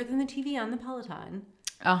is bigger than the TV on the Peloton.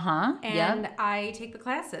 And I take the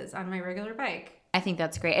classes on my regular bike. I think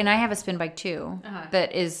that's great. And I have a spin bike too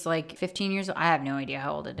that is like 15 years old. I have no idea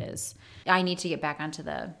how old it is. I need to get back onto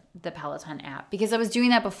the Peloton app because I was doing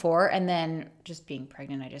that before and then just being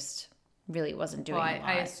pregnant, I just really wasn't doing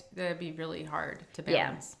it. That'd be really hard to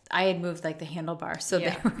balance. Yeah. I had moved like the handlebars so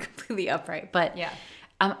they were completely upright. But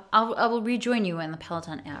I will rejoin you in the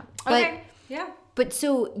Peloton app. Okay. Yeah. But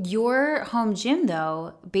so your home gym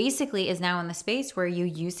though basically is now in the space where you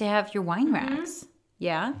used to have your wine racks.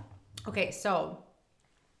 Yeah. Okay, so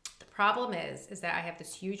the problem is that I have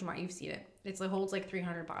this huge wine. You've seen it. It holds like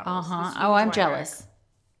 300 bottles. Oh, I'm jealous. Rack.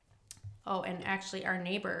 Oh, and actually our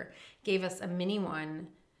neighbor gave us a mini one,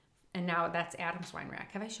 and now that's Adam's wine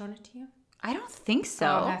rack. Have I shown it to you? I don't think so.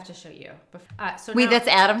 I'll have to show you. Wait, that's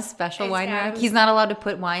Adam's special wine rack? He's not allowed to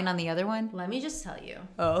put wine on the other one? Let me just tell you.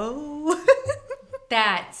 Oh.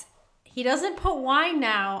 That he doesn't put wine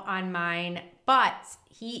now on mine, but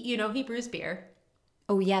he brews beer.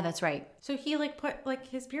 Oh, yeah, that's right. So he put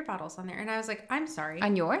his beer bottles on there. And I was like, I'm sorry.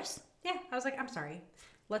 On yours? Yeah. I was like, I'm sorry.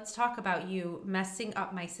 Let's talk about you messing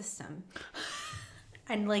up my system.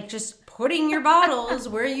 And just putting your bottles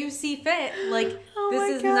where you see fit.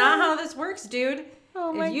 This is not how this works, dude.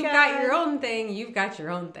 Oh my God. If you've got your own thing, you've got your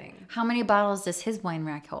own thing. How many bottles does his wine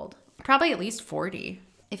rack hold? Probably at least 40.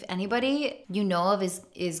 If anybody you know of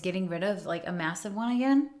is getting rid of a massive one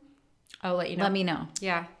again, I'll let you know. Let me know.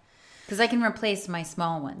 Yeah. Because I can replace my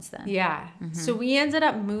small ones then. Yeah. Mm-hmm. So we ended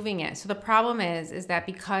up moving it. So the problem is that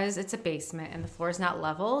because it's a basement and the floor is not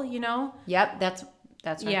level, Yep, that's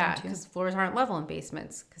right. Yeah, because floors aren't level in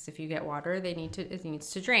basements. Because if you get water, it needs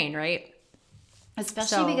to drain, right?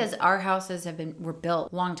 Especially because our houses were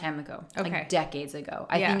built a long time ago, decades ago.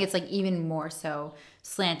 I think it's even more so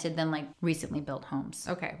slanted than recently built homes.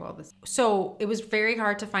 Okay, well, so it was very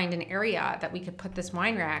hard to find an area that we could put this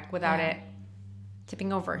wine rack without it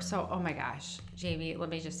tipping over. So, oh my gosh, Jamie, let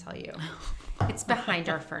me just tell you, it's behind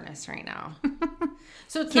our furnace right now.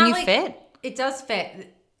 So it's Can you fit? It does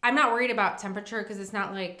fit. I'm not worried about temperature because it's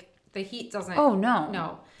not the heat doesn't. Oh no,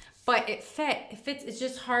 no, but it fits. It's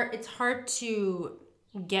just hard. It's hard to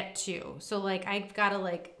get to. So I've got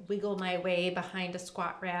to wiggle my way behind a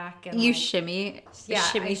squat rack and you shimmy. Yeah,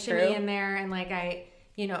 I shimmy in there and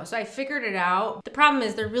so I figured it out. The problem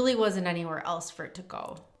is there really wasn't anywhere else for it to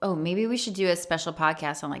go. maybe we should do a special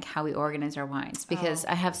podcast on like how we organize our wines because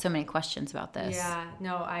I have so many questions about this. Yeah,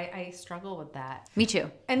 no, I struggle with that. Me too.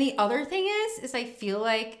 And the other thing is I feel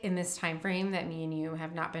like in this time frame that me and you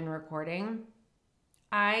have not been recording,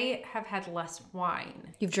 I have had less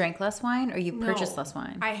wine. You've drank less wine or you purchased less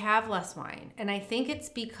wine? I have less wine. And I think it's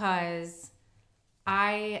because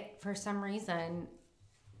I, for some reason,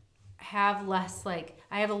 have less, like,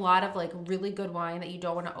 I have a lot of, like, really good wine that you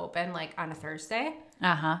don't want to open, like, on a Thursday.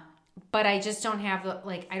 Uh-huh. But I just don't have,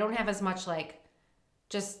 like, I don't have as much, like,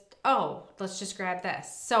 just, let's just grab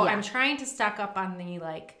this. So I'm trying to stock up on the,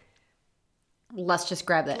 like, let's just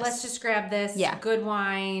grab this. Let's just grab this. Yeah. Good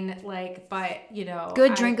wine, like, but, you know.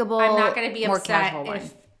 Good, drinkable, I'm not going to be more upset casual wine.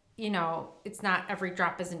 if, you know, it's not every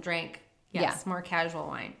drop isn't drank. Yes, more casual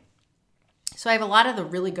wine. So I have a lot of the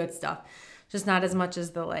really good stuff, just not as much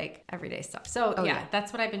as the, like, everyday stuff. So,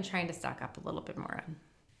 that's what I've been trying to stock up a little bit more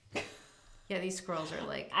on. Yeah, these squirrels are,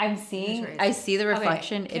 like. I see the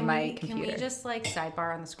reflection in my computer. Can we just, like,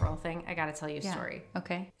 sidebar on the squirrel thing? I got to tell you a story.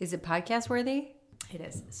 Okay. Is it podcast worthy? It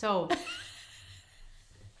is. So...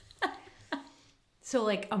 So,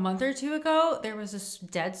 like, a month or two ago, there was a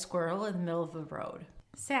dead squirrel in the middle of the road.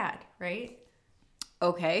 Sad, right?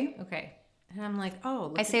 Okay. And I'm like,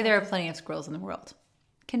 look I say there are plenty of squirrels in the world.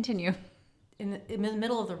 Continue. In the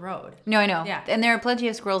middle of the road. No, I know. Yeah. And there are plenty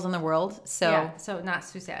of squirrels in the world, so... Yeah, so not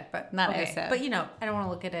so sad, but... Not as sad. But, you know, I don't want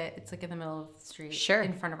to look at it. It's, like, in the middle of the street. Sure.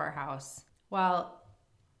 In front of our house. Well,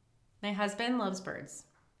 my husband loves birds.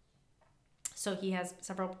 So he has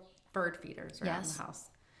several bird feeders around the house.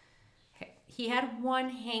 He had one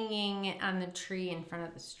hanging on the tree in front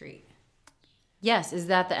of the street. Yes. Is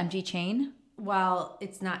that the empty chain? Well,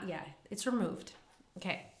 it's not yet. It's removed.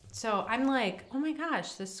 Okay. So I'm like, oh my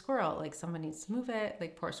gosh, this squirrel. Like, someone needs to move it.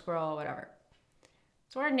 Like, poor squirrel, whatever.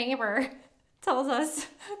 So our neighbor tells us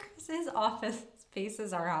his office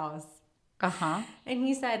faces our house. Uh-huh. And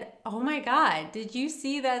he said, oh my God, did you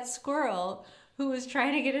see that squirrel who was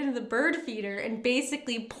trying to get into the bird feeder and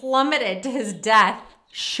basically plummeted to his death?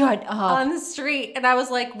 Shut up. On the street. And I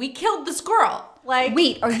was like, we killed the squirrel. Like,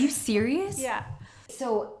 wait, are you serious? Yeah.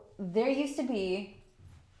 So there used to be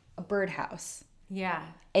a birdhouse. Yeah.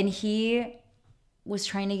 And he was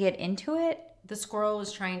trying to get into it? The squirrel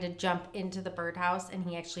was trying to jump into the birdhouse and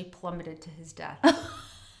he actually plummeted to his death.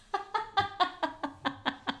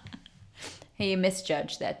 Hey, you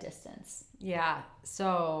misjudged that distance. Yeah.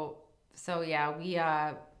 So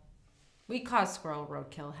yeah, we caused squirrel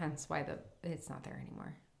roadkill, hence why it's not there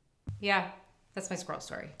anymore. Yeah, that's my squirrel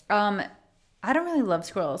story. I don't really love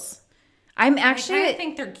squirrels. I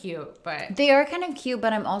think they're cute, but they are kind of cute,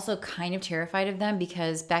 but I'm also kind of terrified of them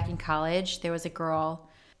because back in college there was a girl.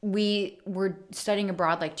 We were studying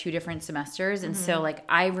abroad like 2 different semesters, and so like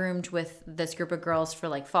I roomed with this group of girls for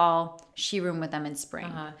like fall. She roomed with them in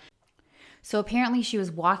spring. So apparently she was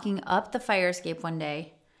walking up the fire escape one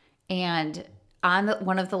day, and on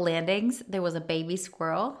one of the landings there was a baby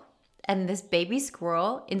squirrel. And this baby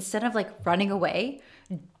squirrel, instead of like running away,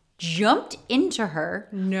 jumped into her.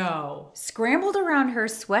 No. Scrambled around her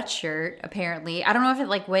sweatshirt, apparently. I don't know if it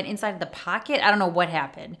like went inside the pocket. I don't know what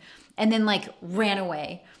happened. And then like ran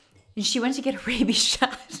away. And she went to get a rabies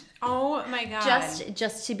shot. Oh my God.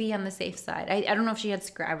 Just to be on the safe side. I don't know if she had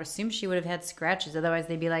I would assume she would have had scratches. Otherwise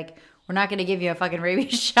they'd be like, we're not going to give you a fucking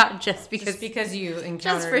rabies shot just because you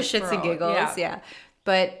encountered just for shits and giggles. Yeah.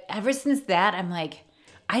 But ever since that, I'm like,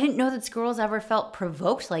 I didn't know that squirrels ever felt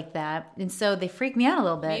provoked like that. And so they freak me out a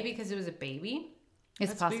little bit. Maybe because it was a baby?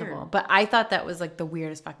 It's possible. Weird. But I thought that was like the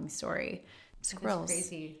weirdest fucking story. Squirrels. That's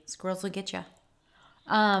crazy. Squirrels will get you.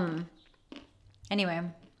 Anyway,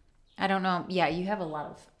 I don't know. Yeah, you have a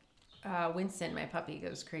lot of... Winston, my puppy,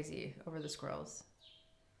 goes crazy over the squirrels.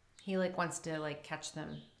 He like wants to like catch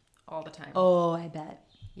them all the time. Oh, I bet.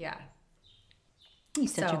 Yeah.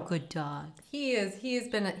 He's such a good dog. He is. He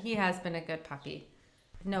has been a good puppy.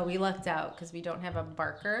 No, we lucked out because we don't have a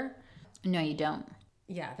barker. No, you don't.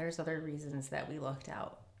 Yeah, there's other reasons that we lucked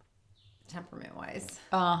out, temperament-wise.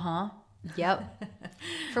 Uh-huh. Yep.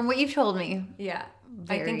 From what you've told me. Yeah.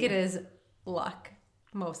 I think it is luck,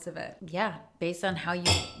 most of it. Yeah, based on how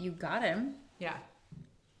you got him. Yeah.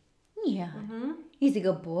 Yeah. Mm-hmm. He's a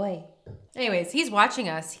good boy. Anyways, he's watching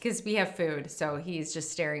us because we have food, so he's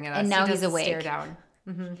just staring at us. And now he's awake. Stare down.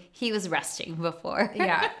 Mm-hmm. He was resting before.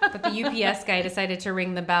 Yeah, but the UPS guy decided to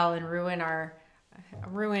ring the bell and ruin our.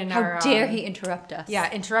 How dare he interrupt us?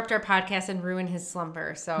 Yeah, interrupt our podcast and ruin his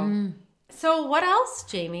slumber. So what else,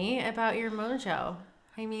 Jamie, about your mojo?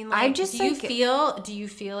 I mean, like, do you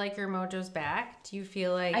feel like your mojo's back? Do you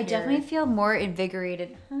feel like I definitely feel more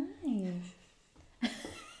invigorated? Hi.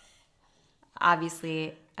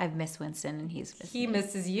 Obviously, I've missed Winston and he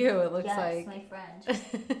misses you, it looks like. Yes, my friend.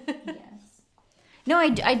 Yes. No,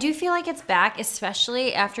 I do feel like it's back,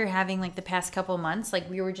 especially after having like the past couple months. Like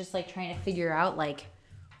we were just like trying to figure out like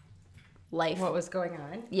life. What was going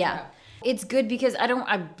on. Yeah. It's good because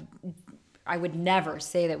I would never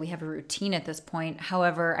say that we have a routine at this point.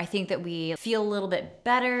 However, I think that we feel a little bit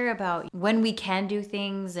better about when we can do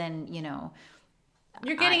things and, you know.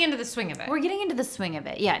 You're getting into the swing of it. We're getting into the swing of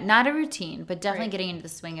it. Yeah, not a routine, but definitely getting into the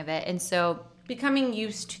swing of it. And so. Becoming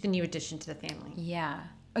used to the new addition to the family. Yeah.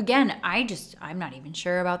 Again, I'm not even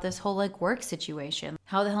sure about this whole like work situation.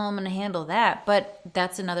 How the hell I'm going to handle that? But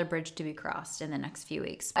that's another bridge to be crossed in the next few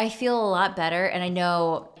weeks. I feel a lot better. And I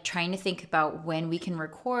know trying to think about when we can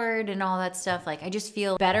record and all that stuff, like I just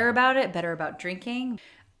feel better about it, better about drinking.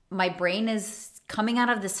 My brain is coming out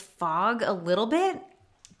of this fog a little bit.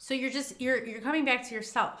 So you're coming back to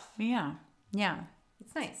yourself. Yeah. Yeah.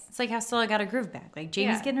 It's nice. It's like how still I got a groove back. Like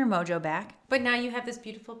Jamie's getting her mojo back. But now you have this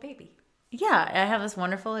beautiful baby. Yeah, I have this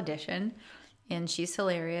wonderful addition, and she's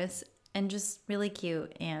hilarious and just really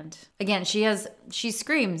cute. And again, she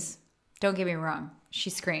screams. Don't get me wrong, she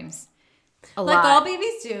screams a lot. Like all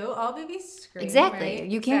babies do. All babies scream. Exactly. Right?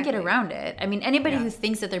 You can't get around it. I mean, anybody who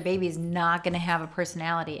thinks that their baby is not going to have a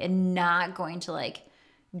personality and not going to like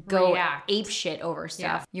go ape shit over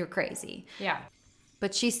stuff, you're crazy. Yeah.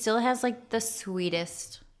 But she still has like the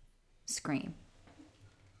sweetest scream.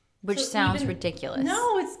 Which sounds ridiculous.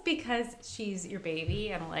 No, it's because she's your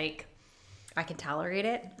baby and like I can tolerate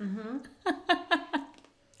it. Mm-hmm.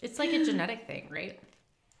 It's like a genetic thing, right?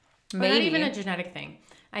 Maybe. Or not even a genetic thing.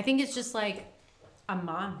 I think it's just like a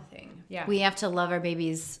mom thing. Yeah. We have to love our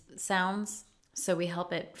baby's sounds, so we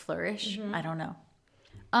help it flourish. Mm-hmm. I don't know.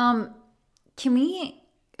 Can we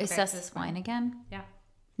assess this wine again? Yeah.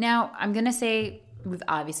 Now, I'm going to say we've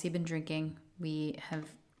obviously been drinking. We have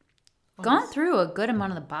gone through a good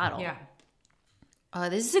amount of the bottle. Yeah.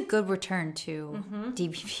 This is a good return to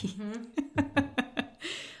DBV. Mm-hmm.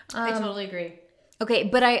 I totally agree. Okay,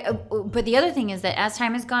 but the other thing is that as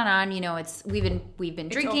time has gone on, you know, we've been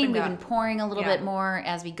drinking, we've been pouring a little bit more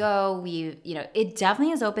as we go. It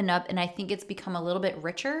definitely has opened up, and I think it's become a little bit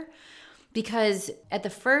richer. Because at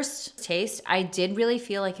the first taste, I did really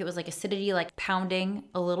feel like it was like acidity, like pounding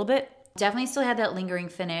a little bit. Definitely still had that lingering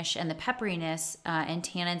finish and the pepperiness and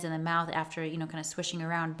tannins in the mouth after, you know, kind of swishing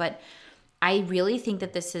around. But I really think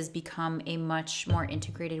that this has become a much more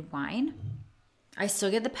integrated wine. I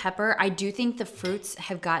still get the pepper. I do think the fruits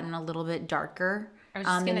have gotten a little bit darker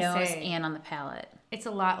on the nose and on the palate. It's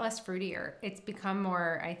a lot less fruitier. It's become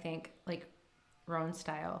more, I think, like Rhone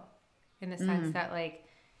style in the sense that like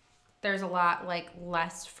there's a lot like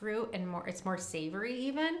less fruit and more. It's more savory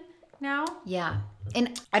even now. Yeah,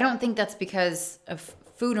 and I don't think that's because of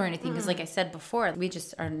food or anything. Because like I said before, we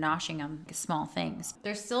just are noshing on small things.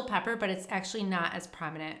 There's still pepper, but it's actually not as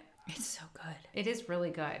prominent. It's so good. It is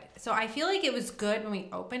really good. So I feel like it was good when we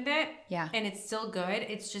opened it. Yeah, and it's still good.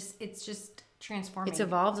 It's just transforming. It's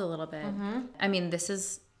evolved a little bit. Mm-hmm. I mean,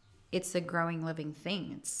 it's a growing living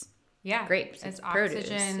thing. It's grapes. It's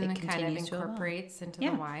produce. Oxygen it kind of incorporates into the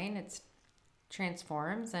wine. It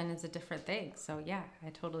transforms and it's a different thing. So yeah, I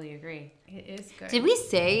totally agree. It is good. Did we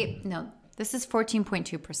say no? This is 14.2%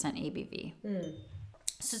 ABV.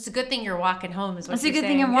 So it's a good thing you're walking home. Is what it's you're a good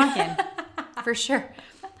saying. thing I'm walking for sure.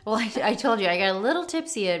 Well, I told you I got a little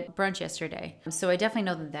tipsy at brunch yesterday, so I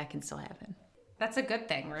definitely know that can still happen. That's a good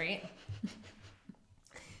thing, right?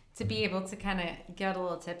 To be able to kind of get a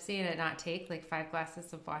little tipsy and it not take like 5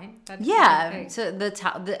 glasses of wine. That's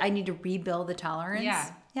so I need to rebuild the tolerance.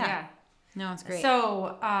 Yeah. No, it's great.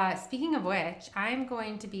 So speaking of which, I'm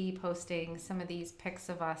going to be posting some of these pics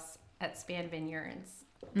of us at Span Vineyards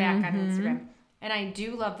back on Instagram. And I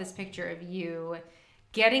do love this picture of you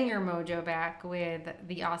getting your mojo back with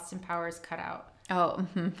the Austin Powers cutout. Oh.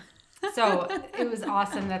 So it was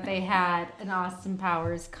awesome that they had an Austin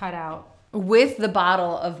Powers cutout. With the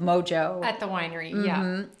bottle of mojo. At the winery,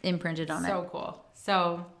 yeah. Imprinted on it. So cool.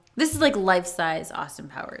 So this is like life-size Austin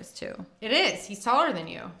Powers, too. It is. He's taller than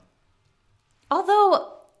you.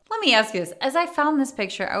 Although, let me ask you this. As I found this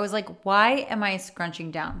picture, I was like, why am I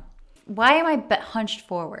scrunching down? Why am I hunched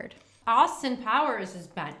forward? Austin Powers is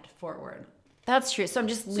bent forward. That's true. So I'm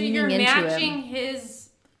just leaning into him. So you're matching his...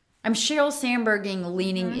 I'm Sheryl Sandberging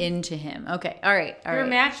leaning into him. Okay. All right. You're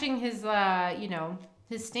matching his,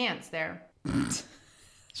 his stance there. It's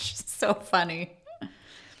just so funny.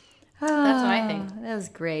 That's what I think. That was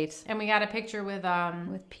great. And we got a picture with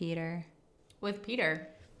Peter. With Peter.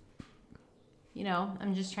 You know,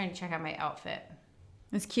 I'm just trying to check out my outfit.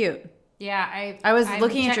 It's cute. Yeah, I was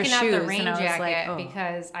looking at your shoes out the rain and I was jacket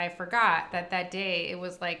because I forgot that day it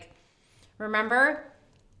was like, remember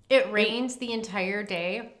It rained the entire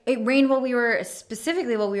day. It rained while we were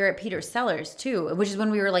at Peter's Cellars too, which is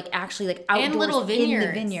when we were like actually like outdoors and little vineyards.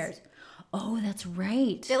 In the vineyards. Oh, that's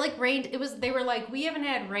right. They like rained. They were like, we haven't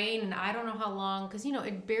had rain in I don't know how long, because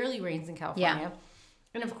it barely rains in California. Yeah.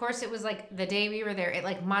 And of course, it was like the day we were there, it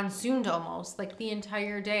like monsooned almost like the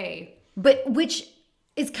entire day. But which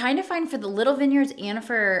is kind of fine for the little vineyards and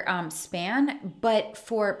for Span, but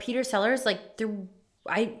for Peter Cellars, like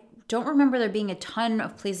I don't remember there being a ton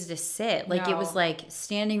of places to sit. Like it was like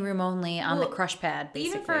standing room only on the crush pad,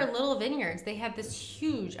 basically. Even for little vineyards, they had this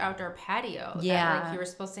huge outdoor patio that like you were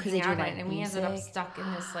supposed to hang out in, and we ended up stuck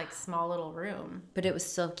in this like small little room. But it was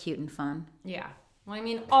still cute and fun. Yeah. Well, I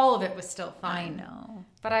mean, all of it was still fun. I know.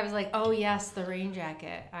 But I was like, oh yes, the rain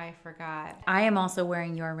jacket. I forgot. I am also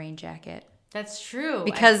wearing your rain jacket. That's true.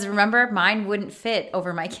 Because remember, mine wouldn't fit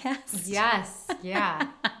over my cast. Yes. Yeah.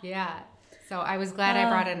 Yeah. So I was glad I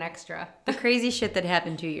brought an extra. The crazy shit that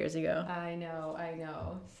happened 2 years ago. I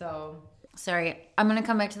know. So. Sorry. I'm going to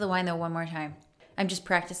come back to the wine, though, one more time. I'm just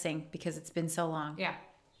practicing because it's been so long. Yeah.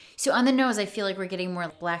 So on the nose, I feel like we're getting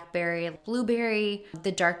more blackberry, blueberry,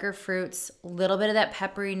 the darker fruits, a little bit of that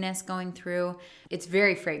pepperiness going through. It's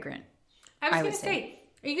very fragrant. I was going to say,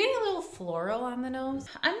 are you getting a little floral on the nose?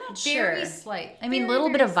 I'm not sure. Very slight. I mean, a little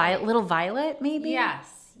bit of little violet, maybe?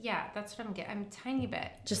 Yes. Yeah, that's what I'm getting. I'm a tiny bit.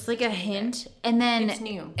 Just like a hint. And then it's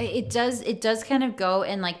new. It does kind of go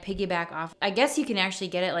and like piggyback off. I guess you can actually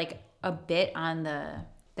get it like a bit on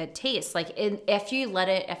the taste. Like after you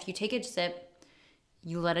take a sip,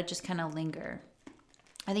 you let it just kind of linger.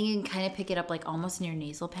 I think you can kind of pick it up like almost in your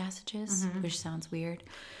nasal passages, which sounds weird.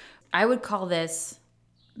 I would call this,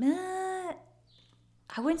 I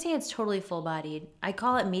wouldn't say it's totally full-bodied. I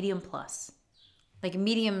call it medium plus. Like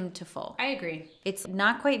medium to full. I agree. It's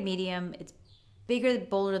not quite medium. It's bigger,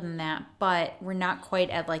 bolder than that, but we're not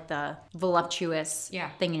quite at like the voluptuous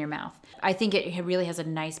thing in your mouth. I think it really has a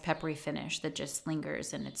nice peppery finish that just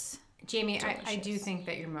lingers, and it's Jamie, I do think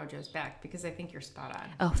that your mojo's back because I think you're spot on.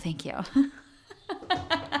 Oh, thank you.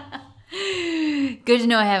 Good to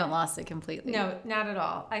know I haven't lost it completely. No, not at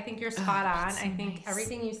all. I think you're spot on. So I think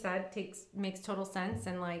everything you said makes total sense,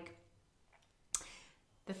 and like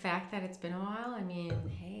the fact that it's been a while, I mean,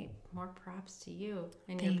 hey, more props to you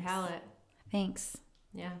and your palate. Thanks.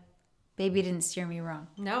 Yeah. Baby didn't steer me wrong.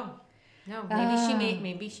 No.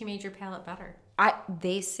 Maybe she made your palate better.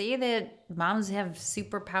 They say that moms have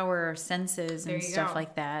superpower senses and stuff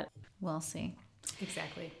like that. We'll see.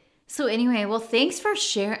 Exactly. So anyway, well, thanks for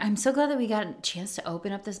sharing. I'm so glad that we got a chance to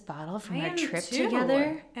open up this bottle from our trip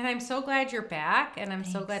together. And I'm so glad you're back, and I'm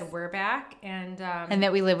so glad we're back, and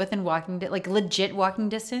that we live within legit walking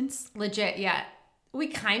distance. Legit, yeah. We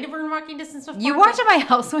kind of were in walking distance before. You walked to my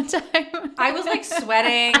house one time. I was like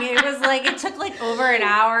sweating. It took like over an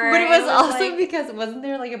hour. But it was also because wasn't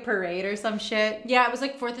there like a parade or some shit? Yeah, it was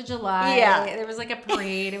like 4th of July. Yeah. There was like a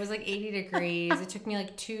parade. It was like 80 degrees. It took me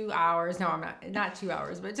like 2 hours. No, I'm not 2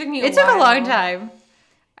 hours, but it took me It took a long time.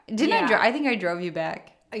 I think I drove you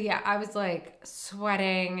back. Yeah, I was like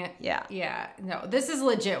sweating. Yeah. Yeah. No, this is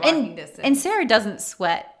legit walking distance. And Sarah doesn't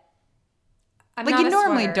sweat. You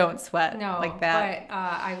normally don't sweat like that. But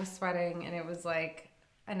I was sweating, and it was like,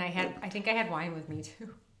 and I think I had wine with me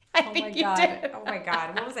too. I think you did. Oh my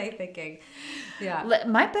God. What was I thinking? Yeah.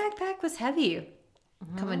 My backpack was heavy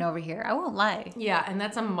coming over here. I won't lie. Yeah. And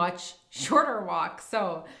that's a much shorter walk.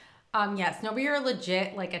 So, yes, no, we are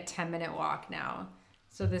legit like a 10-minute walk now.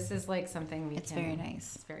 So this is like something It's very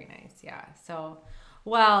nice. It's very nice. Yeah. So,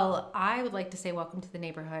 well, I would like to say welcome to the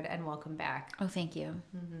neighborhood and welcome back. Oh, thank you.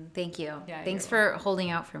 Mm-hmm. Thank you. Yeah, thanks for holding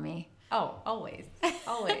out for me. Oh, always.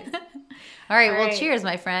 Always. All right. Cheers,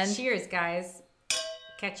 my friend. Cheers, guys.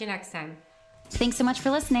 Catch you next time. Thanks so much for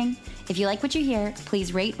listening. If you like what you hear,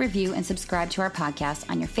 please rate, review, and subscribe to our podcast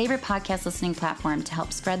on your favorite podcast listening platform to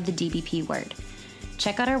help spread the DBP word.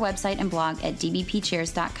 Check out our website and blog at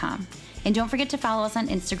dbpcheers.com. And don't forget to follow us on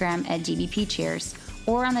Instagram at dbpcheers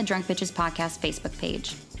or on the Drunk Bitches Podcast Facebook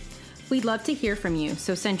page. We'd love to hear from you,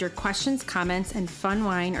 so send your questions, comments, and fun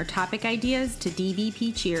wine or topic ideas to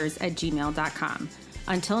dbpcheers@gmail.com.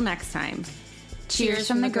 Until next time, cheers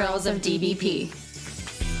from the girls of DBP.